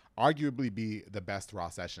 but arguably be the best raw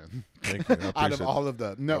session Thank you. I out of all of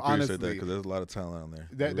them. No, I appreciate honestly, that because there's a lot of talent on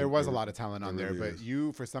there. there was a lot of talent on there, really but is.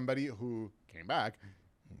 you, for somebody who came back,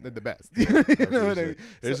 did the best. I You know what I appreciate mean?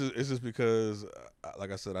 it. It's just because,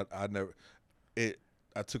 like I said,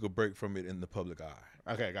 I took a break from it in the public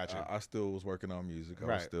eye. Okay, gotcha. I still was working on music. I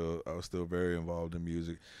Right. was still very involved in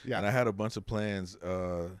music. Yeah. And I had a bunch of plans.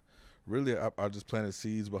 Really, I just planted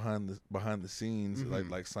seeds behind the scenes,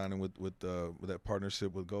 like signing with that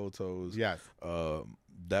partnership with Gold Toes. Yes.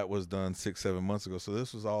 That was done 6-7 months ago. So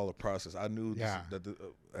this was all a process. I knew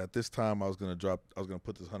at this time I was gonna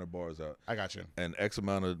put this 100 bars out. I got you. And X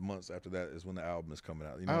amount of months after that is when the album is coming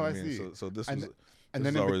out. You know Oh, what I I mean? see. So this And- was. and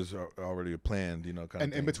This then is already planned, kind of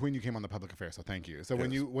And thing. in between, you came on the public affair, so thank you. So when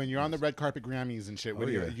Yes. you're on the red carpet Grammys and shit, Oh,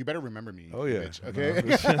 yeah. you better remember me. Oh, yeah. bitch,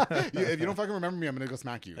 okay. No. If you don't fucking remember me, I'm gonna go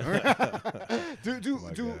smack you.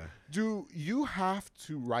 Do you have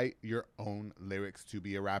to write your own lyrics to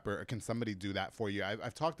be a rapper, or can somebody do that for you?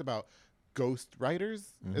 I've talked about ghost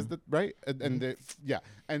writers, is that right? And yeah.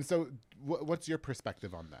 And so, what's your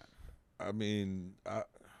perspective on that? I mean,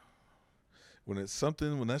 when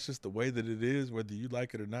that's just the way that it is, whether you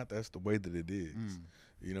like it or not, that's the way that it is.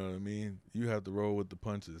 You know what I mean? You have to roll with the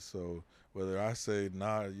punches. So whether I say,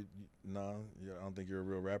 I don't think you're a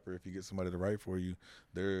real rapper if you get somebody to write for you,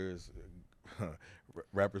 there's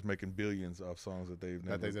rappers making billions off songs that they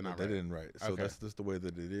didn't write. So Okay. that's just the way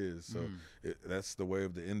that it is. So that's the way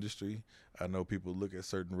of the industry. I know people look at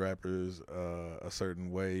certain rappers a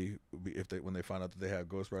certain way when they find out that they have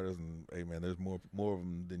ghostwriters, and hey man, there's more of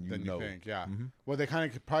them than you know. You think, yeah. Mm-hmm. Well, they kind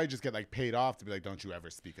of probably just get like paid off to be like, don't you ever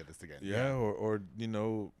speak of this again. Yeah, or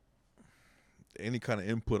any kind of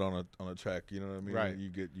input on a track. You know what I mean? Right. You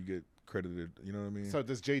get credited. You know what I mean? So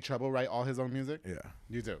does Jay Trouble write all his own music? yeah.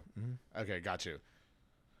 You do. Mm-hmm. Okay, got you.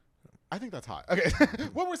 I think that's hot. Okay,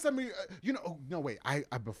 what were some of your, oh, no, wait. I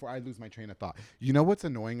before I lose my train of thought, you know what's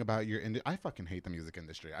annoying about your industry? I fucking hate the music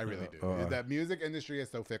industry. I really do. The music industry is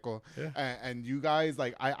so fickle. Yeah. And you guys,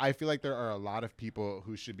 like, I feel like there are a lot of people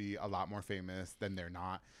who should be a lot more famous than they're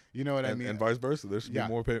not. You know what I mean? And vice versa. There should be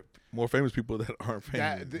more famous people that aren't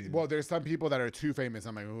famous. Well, there's some people that are too famous.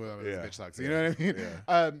 I'm like, oh, this bitch sucks. You Yeah. know what I mean?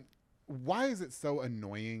 Yeah. Why is it so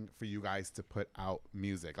annoying for you guys to put out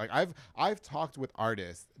music? Like I've talked with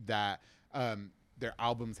artists that their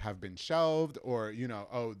albums have been shelved, or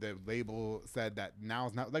the label said that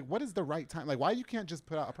now's not, like, what is the right time? Like, why you can't just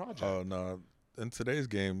put out a project? Oh no. In today's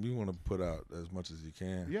game, you want to put out as much as you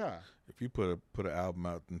can. Yeah. If you put an album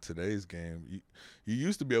out in today's game, you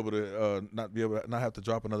used to be able to not have to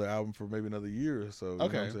drop another album for maybe another year or so. You know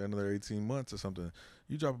what I'm saying? Another 18 months or something.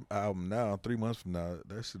 You drop an album now, 3 months from now,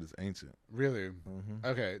 that shit is ancient. Really? Mm-hmm.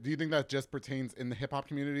 Okay. Do you think that just pertains in the hip hop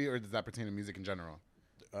community, or does that pertain to music in general?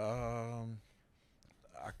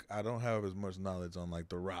 I don't have as much knowledge on like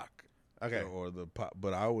the rock, Okay. or the pop,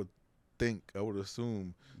 but I would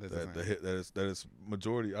assume that it's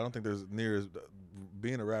majority. I don't think there's near as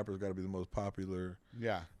being a rapper has got to be the most popular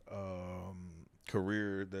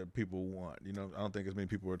career that people want. I don't think as many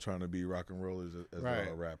people are trying to be rock and rollers as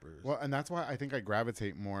there are rappers. Well, and that's why I think I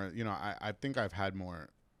gravitate more. I think I've had more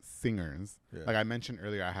singers. Yeah. Like I mentioned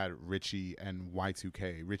earlier, I had Richie and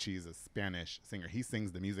Y2K. Richie is a Spanish singer. He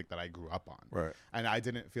sings the music that I grew up on. Right. And I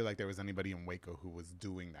didn't feel like there was anybody in Waco who was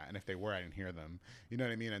doing that. And if they were, I didn't hear them. You know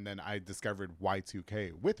what I mean? And then I discovered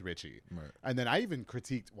Y2K with Richie. Right. And then I even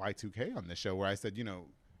critiqued Y2K on the show, where I said,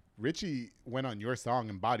 Richie went on your song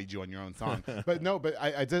and bodied you on your own song. But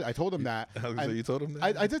I did. I told him that. So you told him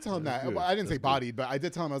that? I did tell him that. Good. Well, I didn't say That's bodied, but I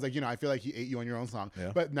did tell him, I was like, I feel like he ate you on your own song.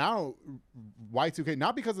 Yeah. But now Y2K,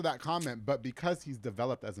 not because of that comment, but because he's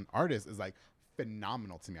developed as an artist, is like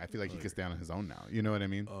phenomenal to me. I feel like he could stand on his own now. You know what I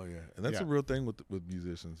mean? Oh yeah, and that's a real thing with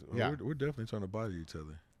musicians. Yeah. We're definitely trying to body each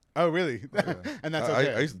other. Oh, really? Oh, yeah. And that's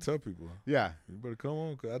okay. I used to tell people, yeah, you better come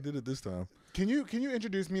on, because I did it this time. Can you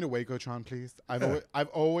introduce me to Wakotron, please? I've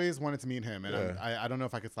always wanted to meet him, and I don't know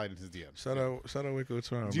if I could slide into his DM. Shout out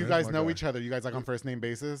Wakotron. Do you guys know each other? You guys like on first name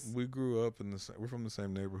basis? We grew up we're from the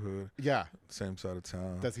same neighborhood. Yeah. Same side of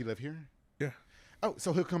town. Does he live here? Yeah. Oh,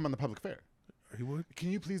 so he'll come on the public fair. He would.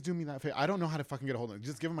 Can you please do me that favor? I don't know how to fucking get a hold of him.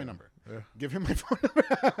 Just give him my number. Yeah. Give him my phone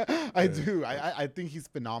number. I do. I think he's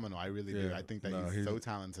phenomenal. I really do. I think that he's so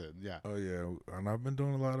talented. Yeah. Oh yeah, and I've been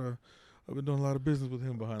doing a lot of business with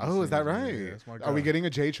him behind the scenes. scenes. Is that right? Yeah, that's my guy. Are we getting a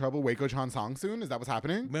J Trouble Wakotron song soon? Is that what's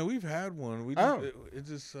happening? Man, we've had one. It's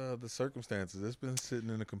just the circumstances. It's been sitting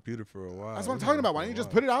in the computer for a while. That's what I'm talking about. Why don't you just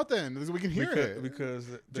put it out then so we can hear it? Because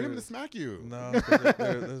Jim to smack you. No,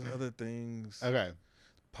 there's other things. Okay.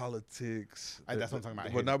 Politics. That's what I'm talking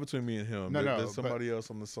about. But not between me and him. No, there's somebody else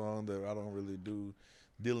on the song that I don't really do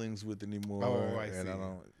dealings with anymore. Oh, I see. And I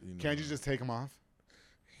don't. Can't you just take him off?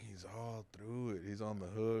 He's all through it. He's on the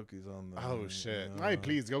hook. He's on the. Oh shit! All right,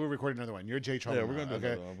 please go record another one. You're J Trouble. Yeah, we're gonna do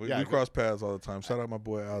another one. We we cross paths all the time. Shout out my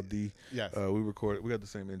boy Al D. Yes. We record. We got the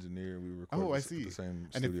same engineer. We record. Oh, I see. The same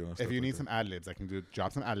and studio. If you need some ad libs, I can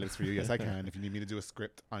drop some ad libs for you. Yes, I can. If you need me to do a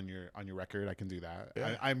script on your record, I can do that.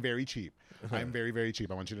 Yeah. I'm very cheap. I'm very, very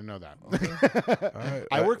cheap. I want you to know that. Okay. All right.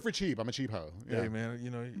 I work for cheap. I'm a cheap hoe. Yeah, hey, man.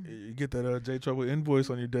 You get that J Trouble invoice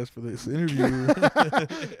on your desk for this interview.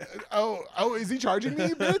 oh, is he charging me,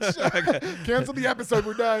 bitch? Cancel the episode.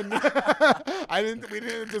 We're done. We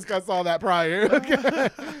didn't discuss all that prior. Okay.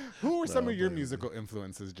 Who were some of your musical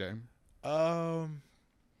influences, Jay?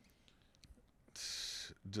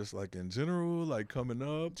 Just like in general, like coming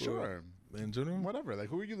up. Sure. In general, whatever. Like,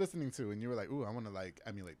 who were you listening to, and you were like, "Ooh, I want to like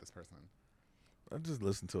emulate this person." I just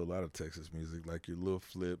listen to a lot of Texas music, like your Lil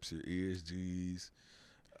Flips, your ESGs.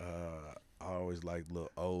 I always like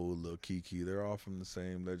Lil Kiki. They're all from the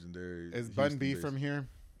same legendary. Is Bun B from here?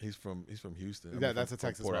 He's from Houston. Yeah, that's a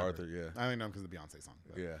Texas Port rapper. Arthur. Yeah, I only know him because of the Beyonce song.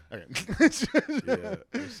 But. Yeah. Okay. Yeah.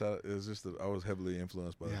 It was just I was heavily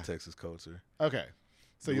influenced by the Texas culture. Okay.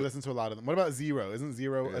 So you listen to a lot of them. What about Zero? Isn't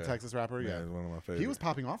Zero a Texas rapper? Yeah, one of my favorites. He was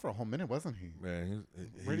popping off for a whole minute, wasn't he? Man,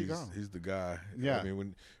 where'd he go? He's the guy. Yeah. I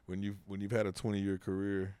mean, when you've had a 20-year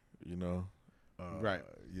career, right.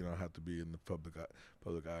 You don't have to be in the public eye.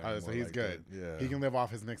 Oh, so he's good. That. Yeah. He can live off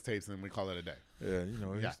his mixtapes, and we call it a day. Yeah,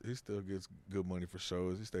 he still gets good money for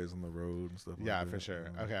shows. He stays on the road and stuff. Yeah, like that. for sure.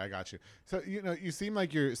 Okay, I got you. So you seem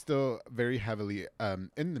like you're still very heavily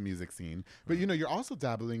in the music scene, but you're also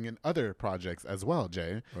dabbling in other projects as well,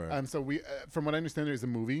 Jay. Right. So we, from what I understand, there's a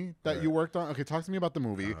movie that you worked on. Okay, talk to me about the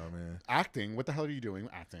movie. Oh man, acting. What the hell are you doing?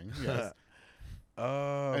 Acting. Yes.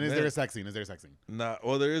 And is there a sex scene? Nah,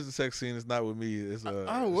 well, there is a sex scene. It's not with me. It's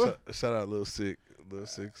shout out Lil Sick,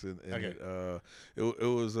 and okay. It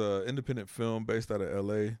was an independent film based out of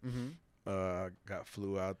L.A. Mm-hmm. Got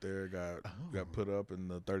flew out there, got put up in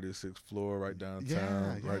the 36th floor right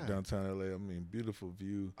downtown, right downtown L.A. I mean, beautiful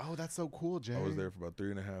view. Oh, that's so cool, Jay. I was there for about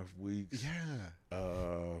 3.5 weeks.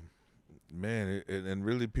 Yeah. Man, and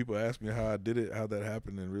really people ask me how I did it, how that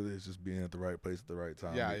happened, and really it's just being at the right place at the right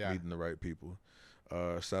time, meeting the right people.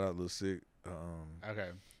 Shout out Lil Sick.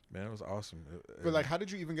 Okay. Man, it was awesome. But like, how did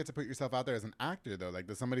you even get to put yourself out there as an actor though? Like,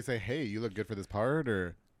 did somebody say, "Hey, you look good for this part,"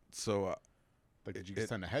 or did you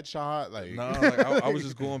send a headshot? Like, no, I was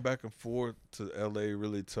just going back and forth to LA,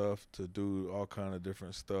 really tough to do all kind of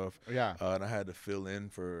different stuff. Yeah, and I had to fill in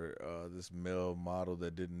for this male model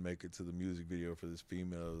that didn't make it to the music video for this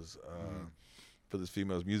female's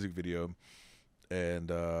music video. And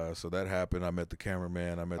so that happened. I met the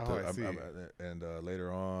cameraman. And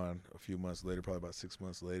later on, a few months later, probably about 6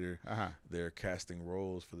 months later, they're casting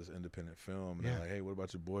roles for this independent film. And they're like, "Hey, what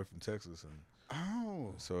about your boy from Texas?" And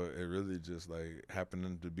so it really just like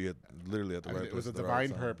happened to be literally at the right place. It was a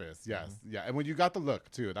divine purpose. Yes, yeah. And when you got the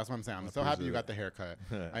look too, that's what I'm saying. I'm so happy you got the haircut.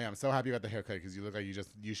 I am so happy you got the haircut because you look like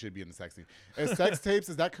you should be in the sex scene. Is sex tapes,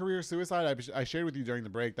 is that career suicide? I shared with you during the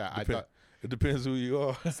break that I thought. It depends who you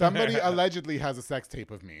are. Somebody allegedly has a sex tape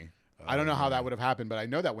of me. I don't know how that would have happened, but I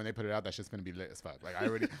know that when they put it out, that shit's gonna be lit as fuck. Like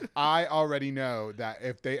I already know that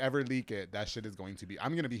if they ever leak it, that shit is going to be.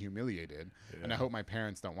 I'm gonna be humiliated, and I hope my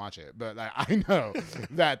parents don't watch it. But like I know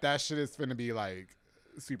that shit is gonna be like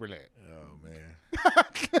super lit. Oh man.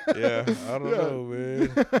 Yeah, I don't know,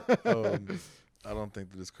 man. I don't think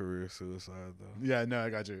that it's career suicide though. Yeah, no, I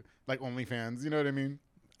got you. Like OnlyFans, you know what I mean?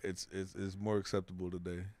 It's more acceptable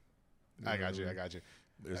today. I got you.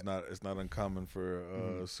 It's not uncommon for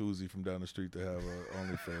Susie from down the street to have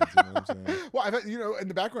OnlyFans. You know what I'm saying? Well, I thought, in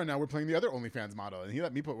the background now we're playing the other OnlyFans model, and he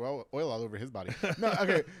let me put oil all over his body. No,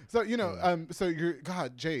 okay. So so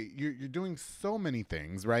Jay, you're doing so many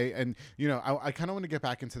things, right? And I kind of want to get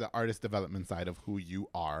back into the artist development side of who you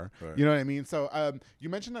are. Right. You know what I mean? So you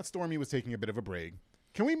mentioned that Stormy was taking a bit of a break.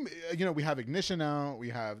 Can we, we have Ignition out, we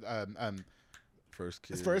have First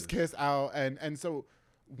Kiss out, and so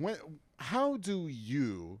how do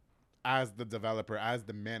you, as the developer, as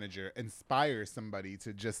the manager, inspire somebody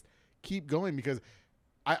to just keep going? Because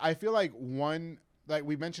I feel like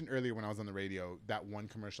we mentioned earlier when I was on the radio, that one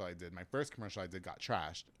commercial I did, my first commercial I did got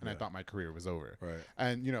trashed, and I thought my career was over. Right.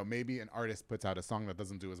 And maybe an artist puts out a song that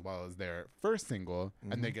doesn't do as well as their first single,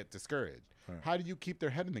 and they get discouraged. Right. How do you keep their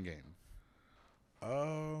head in the game?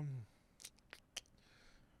 You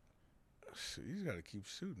just gotta keep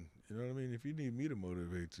shooting. You know what I mean? If you need me to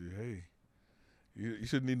motivate you, hey, you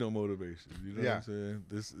shouldn't need no motivation. You know what I'm saying?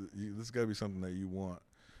 This gotta be something that you want.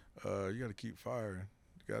 You gotta keep firing.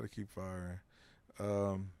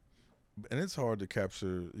 And it's hard to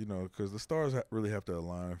capture, because the stars really have to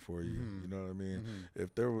align for you. You know what I mean?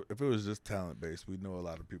 If it was just talent based, we know a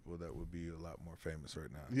lot of people that would be a lot more famous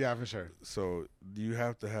right now. Yeah, for sure. So you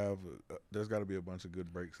have to have. There's got to be a bunch of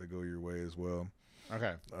good breaks that go your way as well.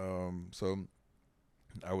 Okay. So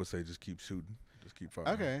I would say just keep shooting, just keep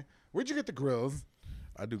firing. Okay. Where'd you get the grills?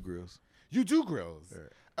 I do grills. You do grills?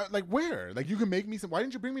 Yeah. Like where? Like you can make me some. Why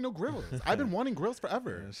didn't you bring me no grills? I've been wanting grills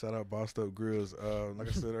forever. Yeah, shout out Bossed Up Grills. Like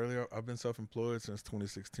I said earlier, I've been self-employed since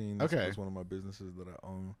 2016. That's one of my businesses that I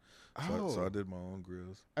own. So I did my own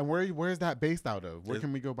grills. And where is that based out of? Where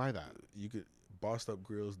can we go buy that? You could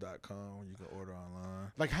bossedupgrills.com. You can order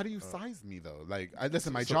online. Like, how do you size me though? Like,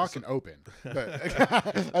 listen, my jaw can open.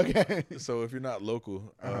 But, okay. So if you're not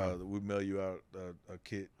local, we mail you out a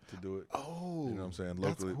kit to do it. Oh, you know what I'm saying?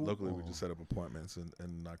 Locally, we just set up appointments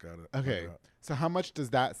and knock out it. Okay. So how much does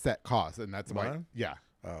that set cost? And that's mine? why. Yeah.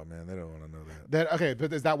 Oh man, they don't want to know that. Okay,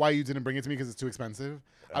 but is that why you didn't bring it to me? Because it's too expensive?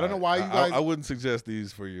 I don't know why you guys. I wouldn't suggest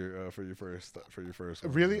these for your first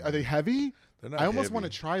one. Really? Are they heavy? They're not. I almost heavy. want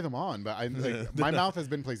to try them on, but my mouth has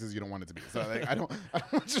been places you don't want it to be. So I don't.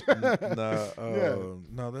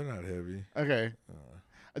 No, they're not heavy. Okay.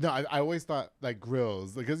 No, I always thought like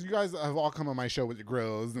grills, because you guys have all come on my show with your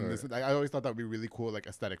grills, and this. I always thought that would be really cool, like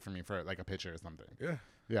aesthetic for me for like a picture or something. Yeah.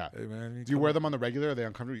 Yeah. Hey man, do you wear them on the regular? Are they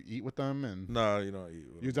uncomfortable? You eat with them? And no, you don't eat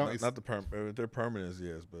with them. You don't. Not the they're permanent,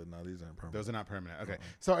 yes, but no, these aren't permanent. Those are not permanent. Okay.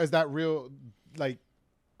 So is that real, like,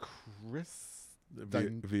 VS1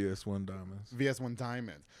 diamonds? VS1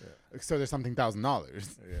 diamonds. Yeah. So there's something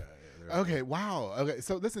 $1,000. Yeah. Okay. Wow. Okay.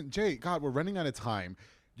 So listen, Jay. God, we're running out of time.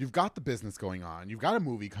 You've got the business going on. You've got a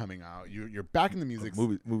movie coming out. You're back in the music.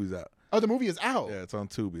 Movie's out. Oh, the movie is out. Yeah, it's on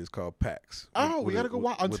Tubi. It's called PAX. Oh, we got to go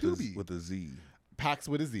watch on Tubi. With a Z. PAX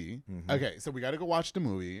with a Z. Okay, so we got to go watch the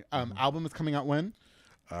movie. Album is coming out when?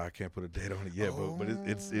 I can't put a date on it yet, but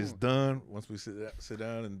it's done. Once we sit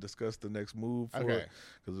down and discuss the next move for it,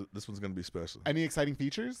 because this one's going to be special. Any exciting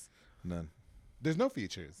features? None. There's no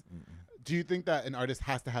features. Do you think that an artist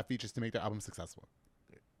has to have features to make their album successful?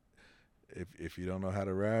 If you don't know how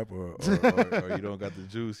to rap or you don't got the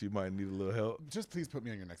juice, you might need a little help. Just please put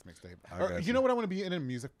me on your next mixtape. You know what? I want to be in a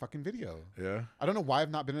music fucking video. Yeah. I don't know why I've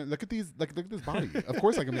not been in. Look at these. Look at this body. Of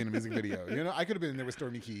course I can be in a music video. I could have been in there with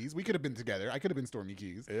Stormy Keys. We could have been together. I could have been Stormy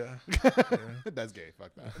Keys. Yeah. That's gay.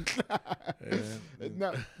 Fuck that.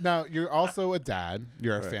 Now you're also a dad.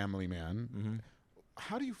 You're a family man.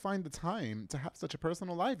 How do you find the time to have such a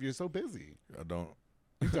personal life? You're so busy. I don't.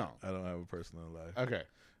 You don't? I don't have a personal life. Okay.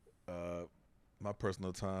 My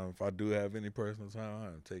personal time, if I do have any personal time,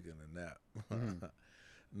 I'm taking a nap.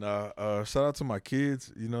 Shout out to my kids.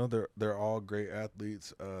 They're all great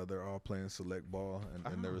athletes. They're all playing select ball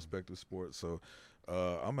in their respective sports. So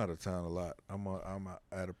I'm out of town a lot. I'm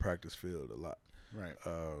at a practice field a lot. Right.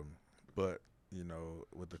 But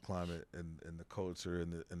with the climate and the culture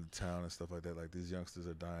and the town and stuff like that, like these youngsters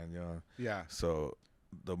are dying young. Yeah. So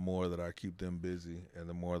the more that I keep them busy and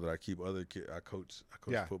the more that I keep other kids, I coach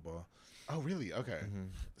football. Oh, really? Okay.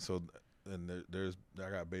 So, and I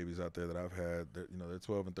got babies out there that I've had. They're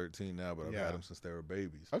 12 and 13 now, but I've had them since they were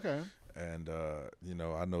babies. Okay. And I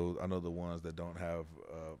know the ones that don't have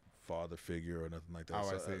a father figure or nothing like that.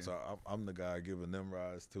 Oh, I see. So I'm the guy giving them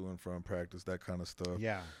rides to and from practice, that kind of stuff.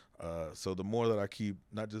 Yeah. So the more that I keep,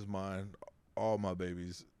 not just mine, all my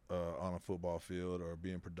babies on a football field or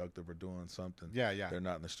being productive or doing something. Yeah. They're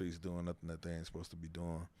not in the streets doing nothing that they ain't supposed to be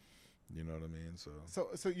doing. You know what I mean? So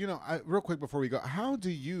real quick before we go, how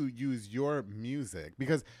do you use your music?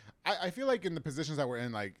 Because I feel like in the positions that we're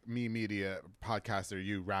in, like me, media, podcaster,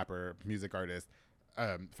 you, rapper, music artist,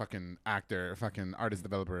 fucking actor, fucking artist,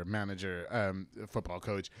 developer, manager, football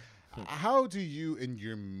coach. How do you in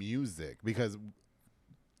your music, because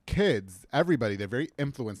kids, everybody, they're very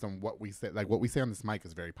influenced on what we say. Like what we say on this mic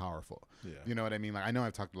is very powerful. Yeah. You know what I mean? Like I know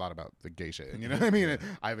I've talked a lot about the gay shit, and you know what I mean?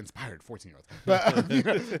 I've inspired 14-year-olds, but you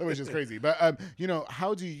know, which is crazy. But you know,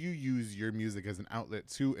 how do you use your music as an outlet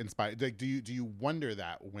to inspire? Like, do you wonder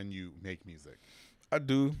that when you make music? I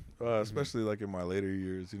do, especially like in my later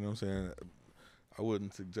years. You know what I'm saying? I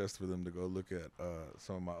wouldn't suggest for them to go look at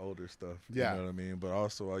some of my older stuff. Yeah. You know what I mean? But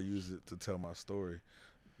also I use it to tell my story.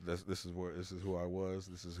 This is who I was.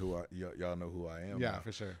 This is who y'all know who I am. Yeah, now.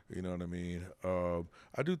 for sure. You know what I mean?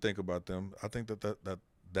 I do think about them. I think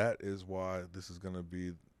that is why this is gonna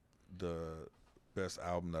be the best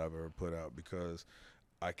album that I've ever put out, because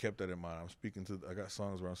I kept that in mind. I got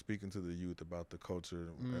songs where I'm speaking to the youth about the culture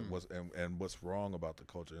and what's wrong about the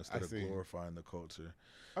culture instead of glorifying the culture.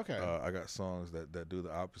 Okay. I got songs that do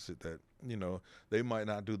the opposite, that, you know, they might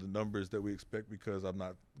not do the numbers that we expect because I'm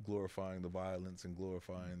not glorifying the violence and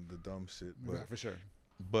glorifying the dumb shit. But, yeah, for sure.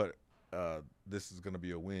 But this is going to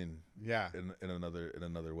be a win. Yeah. In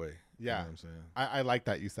another way. Yeah. You know what I'm saying? I like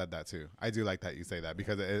that you said that too. I do like that you say that,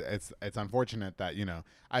 because it's unfortunate that, you know,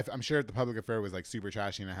 I'm sure if the Public Affair was like super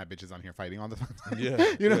trashy and I had bitches on here fighting all the time.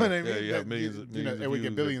 Yeah. You know what I mean? Yeah, millions of it would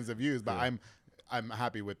get billions of views, but yeah. I'm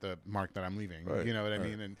happy with the mark that I'm leaving. Right, You know what I right.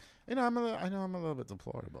 mean? And you know, I know I'm a little bit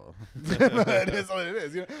deplorable, but it is what it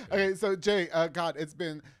is. You know? Okay, so Jay, God, it's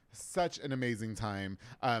been such an amazing time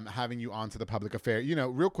having you on to the Public Affair. You know,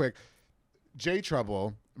 real quick, J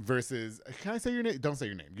Trouble versus. Can I say your name? Don't say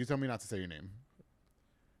your name. You tell me not to say your name.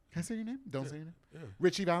 Can I say your name? Don't say your name. Yeah.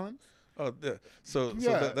 Richie Valens. Oh, yeah. So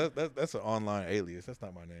Yeah. that's an online alias. That's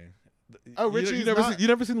not my name. Oh, Richie. You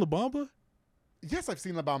never seen La Bamba? Yes, I've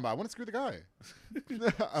seen La Bamba. I want to screw the guy.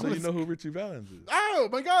 So you know who Richie Valens is? Oh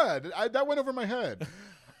my God, that went over my head.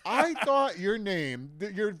 I thought your name,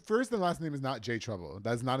 your first and last name is not J Trouble.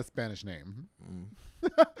 That's not a Spanish name.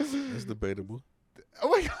 It's debatable. Oh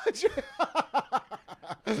my God.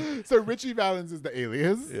 So Richie Valens is the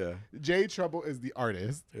alias. Yeah. J Trouble is the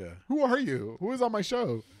artist. Yeah. Who are you? Who is on my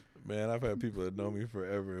show? Man, I've had people that know me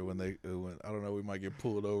forever. When I don't know, we might get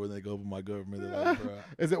pulled over and they go over my government. They're like, bro.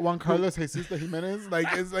 Is it Juan Carlos Jesus de Jimenez? Like,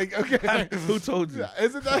 it's like, okay. Who told you?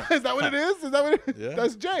 Is that what it is? Is that what it is? Yeah.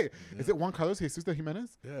 That's Jay. Yeah. Is it Juan Carlos Jesus de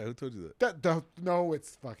Jimenez? Yeah, who told you that? No,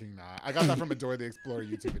 it's fucking not. I got that from a Dora the Explorer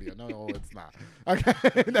YouTube video. No, it's not. Okay,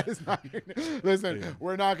 that is not your name. Listen,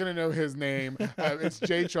 we're not going to know his name. It's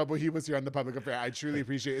J Trouble. He was here on the Public Affair. I truly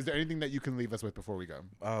appreciate it. Is there anything that you can leave us with before we go?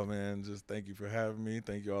 Oh, man, just thank you for having me.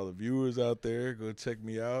 Thank you all the viewers out there. Go check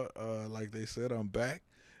me out. Like they said, I'm back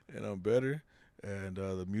and I'm better. And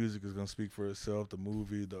the music is going to speak for itself. The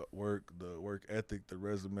movie, the work ethic, the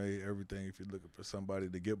resume, everything. If you're looking for somebody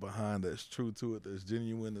to get behind that's true to it, that's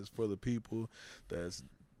genuine, that's for the people, that's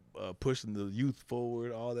pushing the youth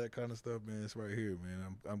forward, all that kind of stuff, man, it's right here,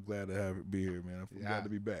 man. I'm glad to be here, man. I'm glad to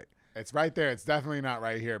be back. It's right there. It's definitely not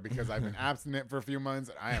right here, because I've been abstinent for a few months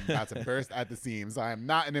and I am about to burst at the seams. I am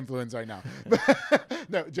not an influencer right now.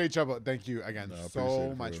 No, J Trouble, thank you again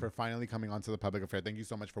so much for finally coming onto the Public Affair. Thank you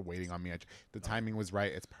so much for waiting on me. The timing was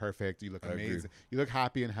right. It's perfect. You look amazing. You look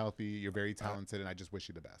happy and healty. You're very talented, and I just wish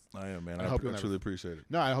you the best. I am, man. I truly appreciate it.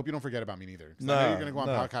 No, I hope you don't forget about me neither. No, I know you're going to go on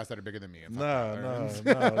podcasts that are bigger than me. No.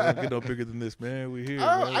 Don't get no bigger than this, man. We here.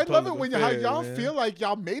 Oh, man. I love it when y'all feel like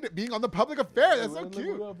y'all made it being on the Public Affair. That's so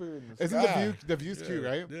cute. Isn't the view's cute,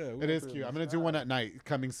 right? Yeah, it is cute. I'm gonna do one at night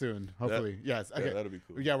coming soon, hopefully. Yes. Okay. Yeah, that'll be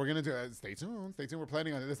cool. Yeah, we're gonna do it. Stay tuned. We're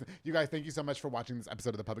planning on it. Listen, you guys, thank you so much for watching this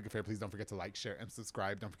episode of The Public Affair. Please don't forget to like, share, and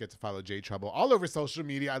subscribe. Don't forget to follow J Trouble all over social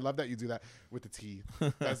media. I love that you do that with the T.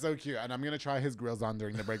 That's so cute. And I'm gonna try his grills on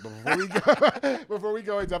during the break. But before we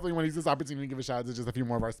go, I definitely want to use this opportunity to give a shout out to just a few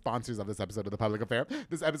more of our sponsors of this episode of The Public Affair.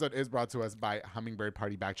 This episode is brought to us by Hummingbird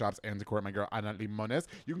Party Backdrops and Decor, my girl Ana Limones.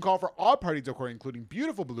 You can call for all party decor, including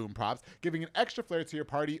beautiful balloon props, giving an extra flair to your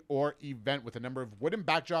party or event with a number of wooden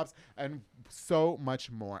backdrops and so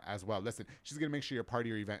much more as well. Listen, she's going to make sure your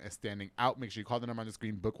party or event is standing out. Make sure you call the number on the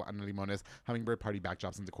screen, book with Ana Limones, Hummingbird Party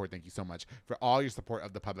Backdrops and Decor. Thank you so much for all your support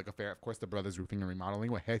of The Public Affair. Of course, the Brothers Roofing and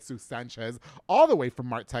Remodeling with Jesus Sanchez, all the way from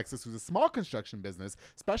Mart, Texas, who's a small construction business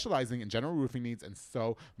specializing in general roofing needs and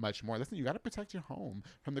so much more. Listen, you got to protect your home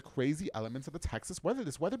from the crazy elements of the Texas weather.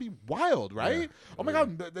 This weather be wild, right? Oh my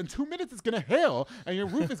God, in 2 minutes it's going to hail and your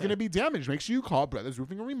roof is going to be damaged. Make sure you call Brothers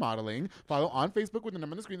Roofing and Remodeling. Follow on Facebook with the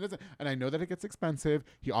number on the screen. And I know that it gets expensive.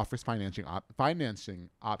 He offers financing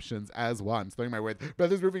options as well. I'm slurring my words.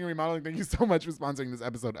 Brothers Roofing and Remodeling, thank you so much for sponsoring this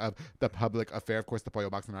episode of The Public Affair. Of course, the Pollo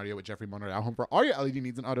Box and Audio with Jeffrey Monreal, home for all your LED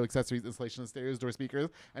needs and audio accessories, installation of stereos, door speakers,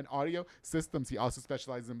 and audio systems. He also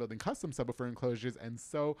specializes in building custom subwoofer enclosures and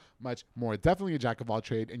so much more. Definitely a jack of all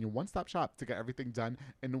trade and your one-stop shop to get everything done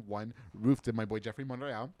in one roof. To my boy Jeffrey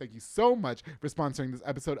Monreal, thank you so much for sponsoring this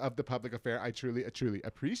episode of The Public Affair. I truly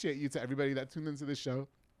appreciate you. To everybody that tuned into this show,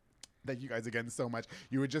 thank you guys again so much.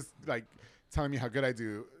 You were just like telling me how good I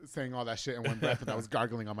do saying all that shit in one breath, and I was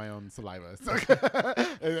gargling on my own saliva. So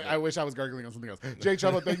I wish I was gargling on something else. Jay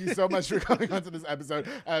Trouble, thank you so much for coming onto this episode.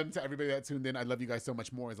 To everybody that tuned in, I love you guys so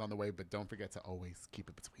much. More is on the way, but don't forget to always keep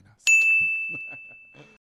it between us.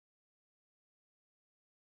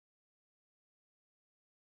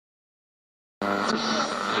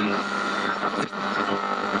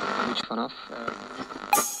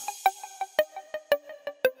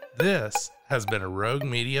 This has been a Rogue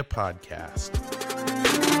Media podcast.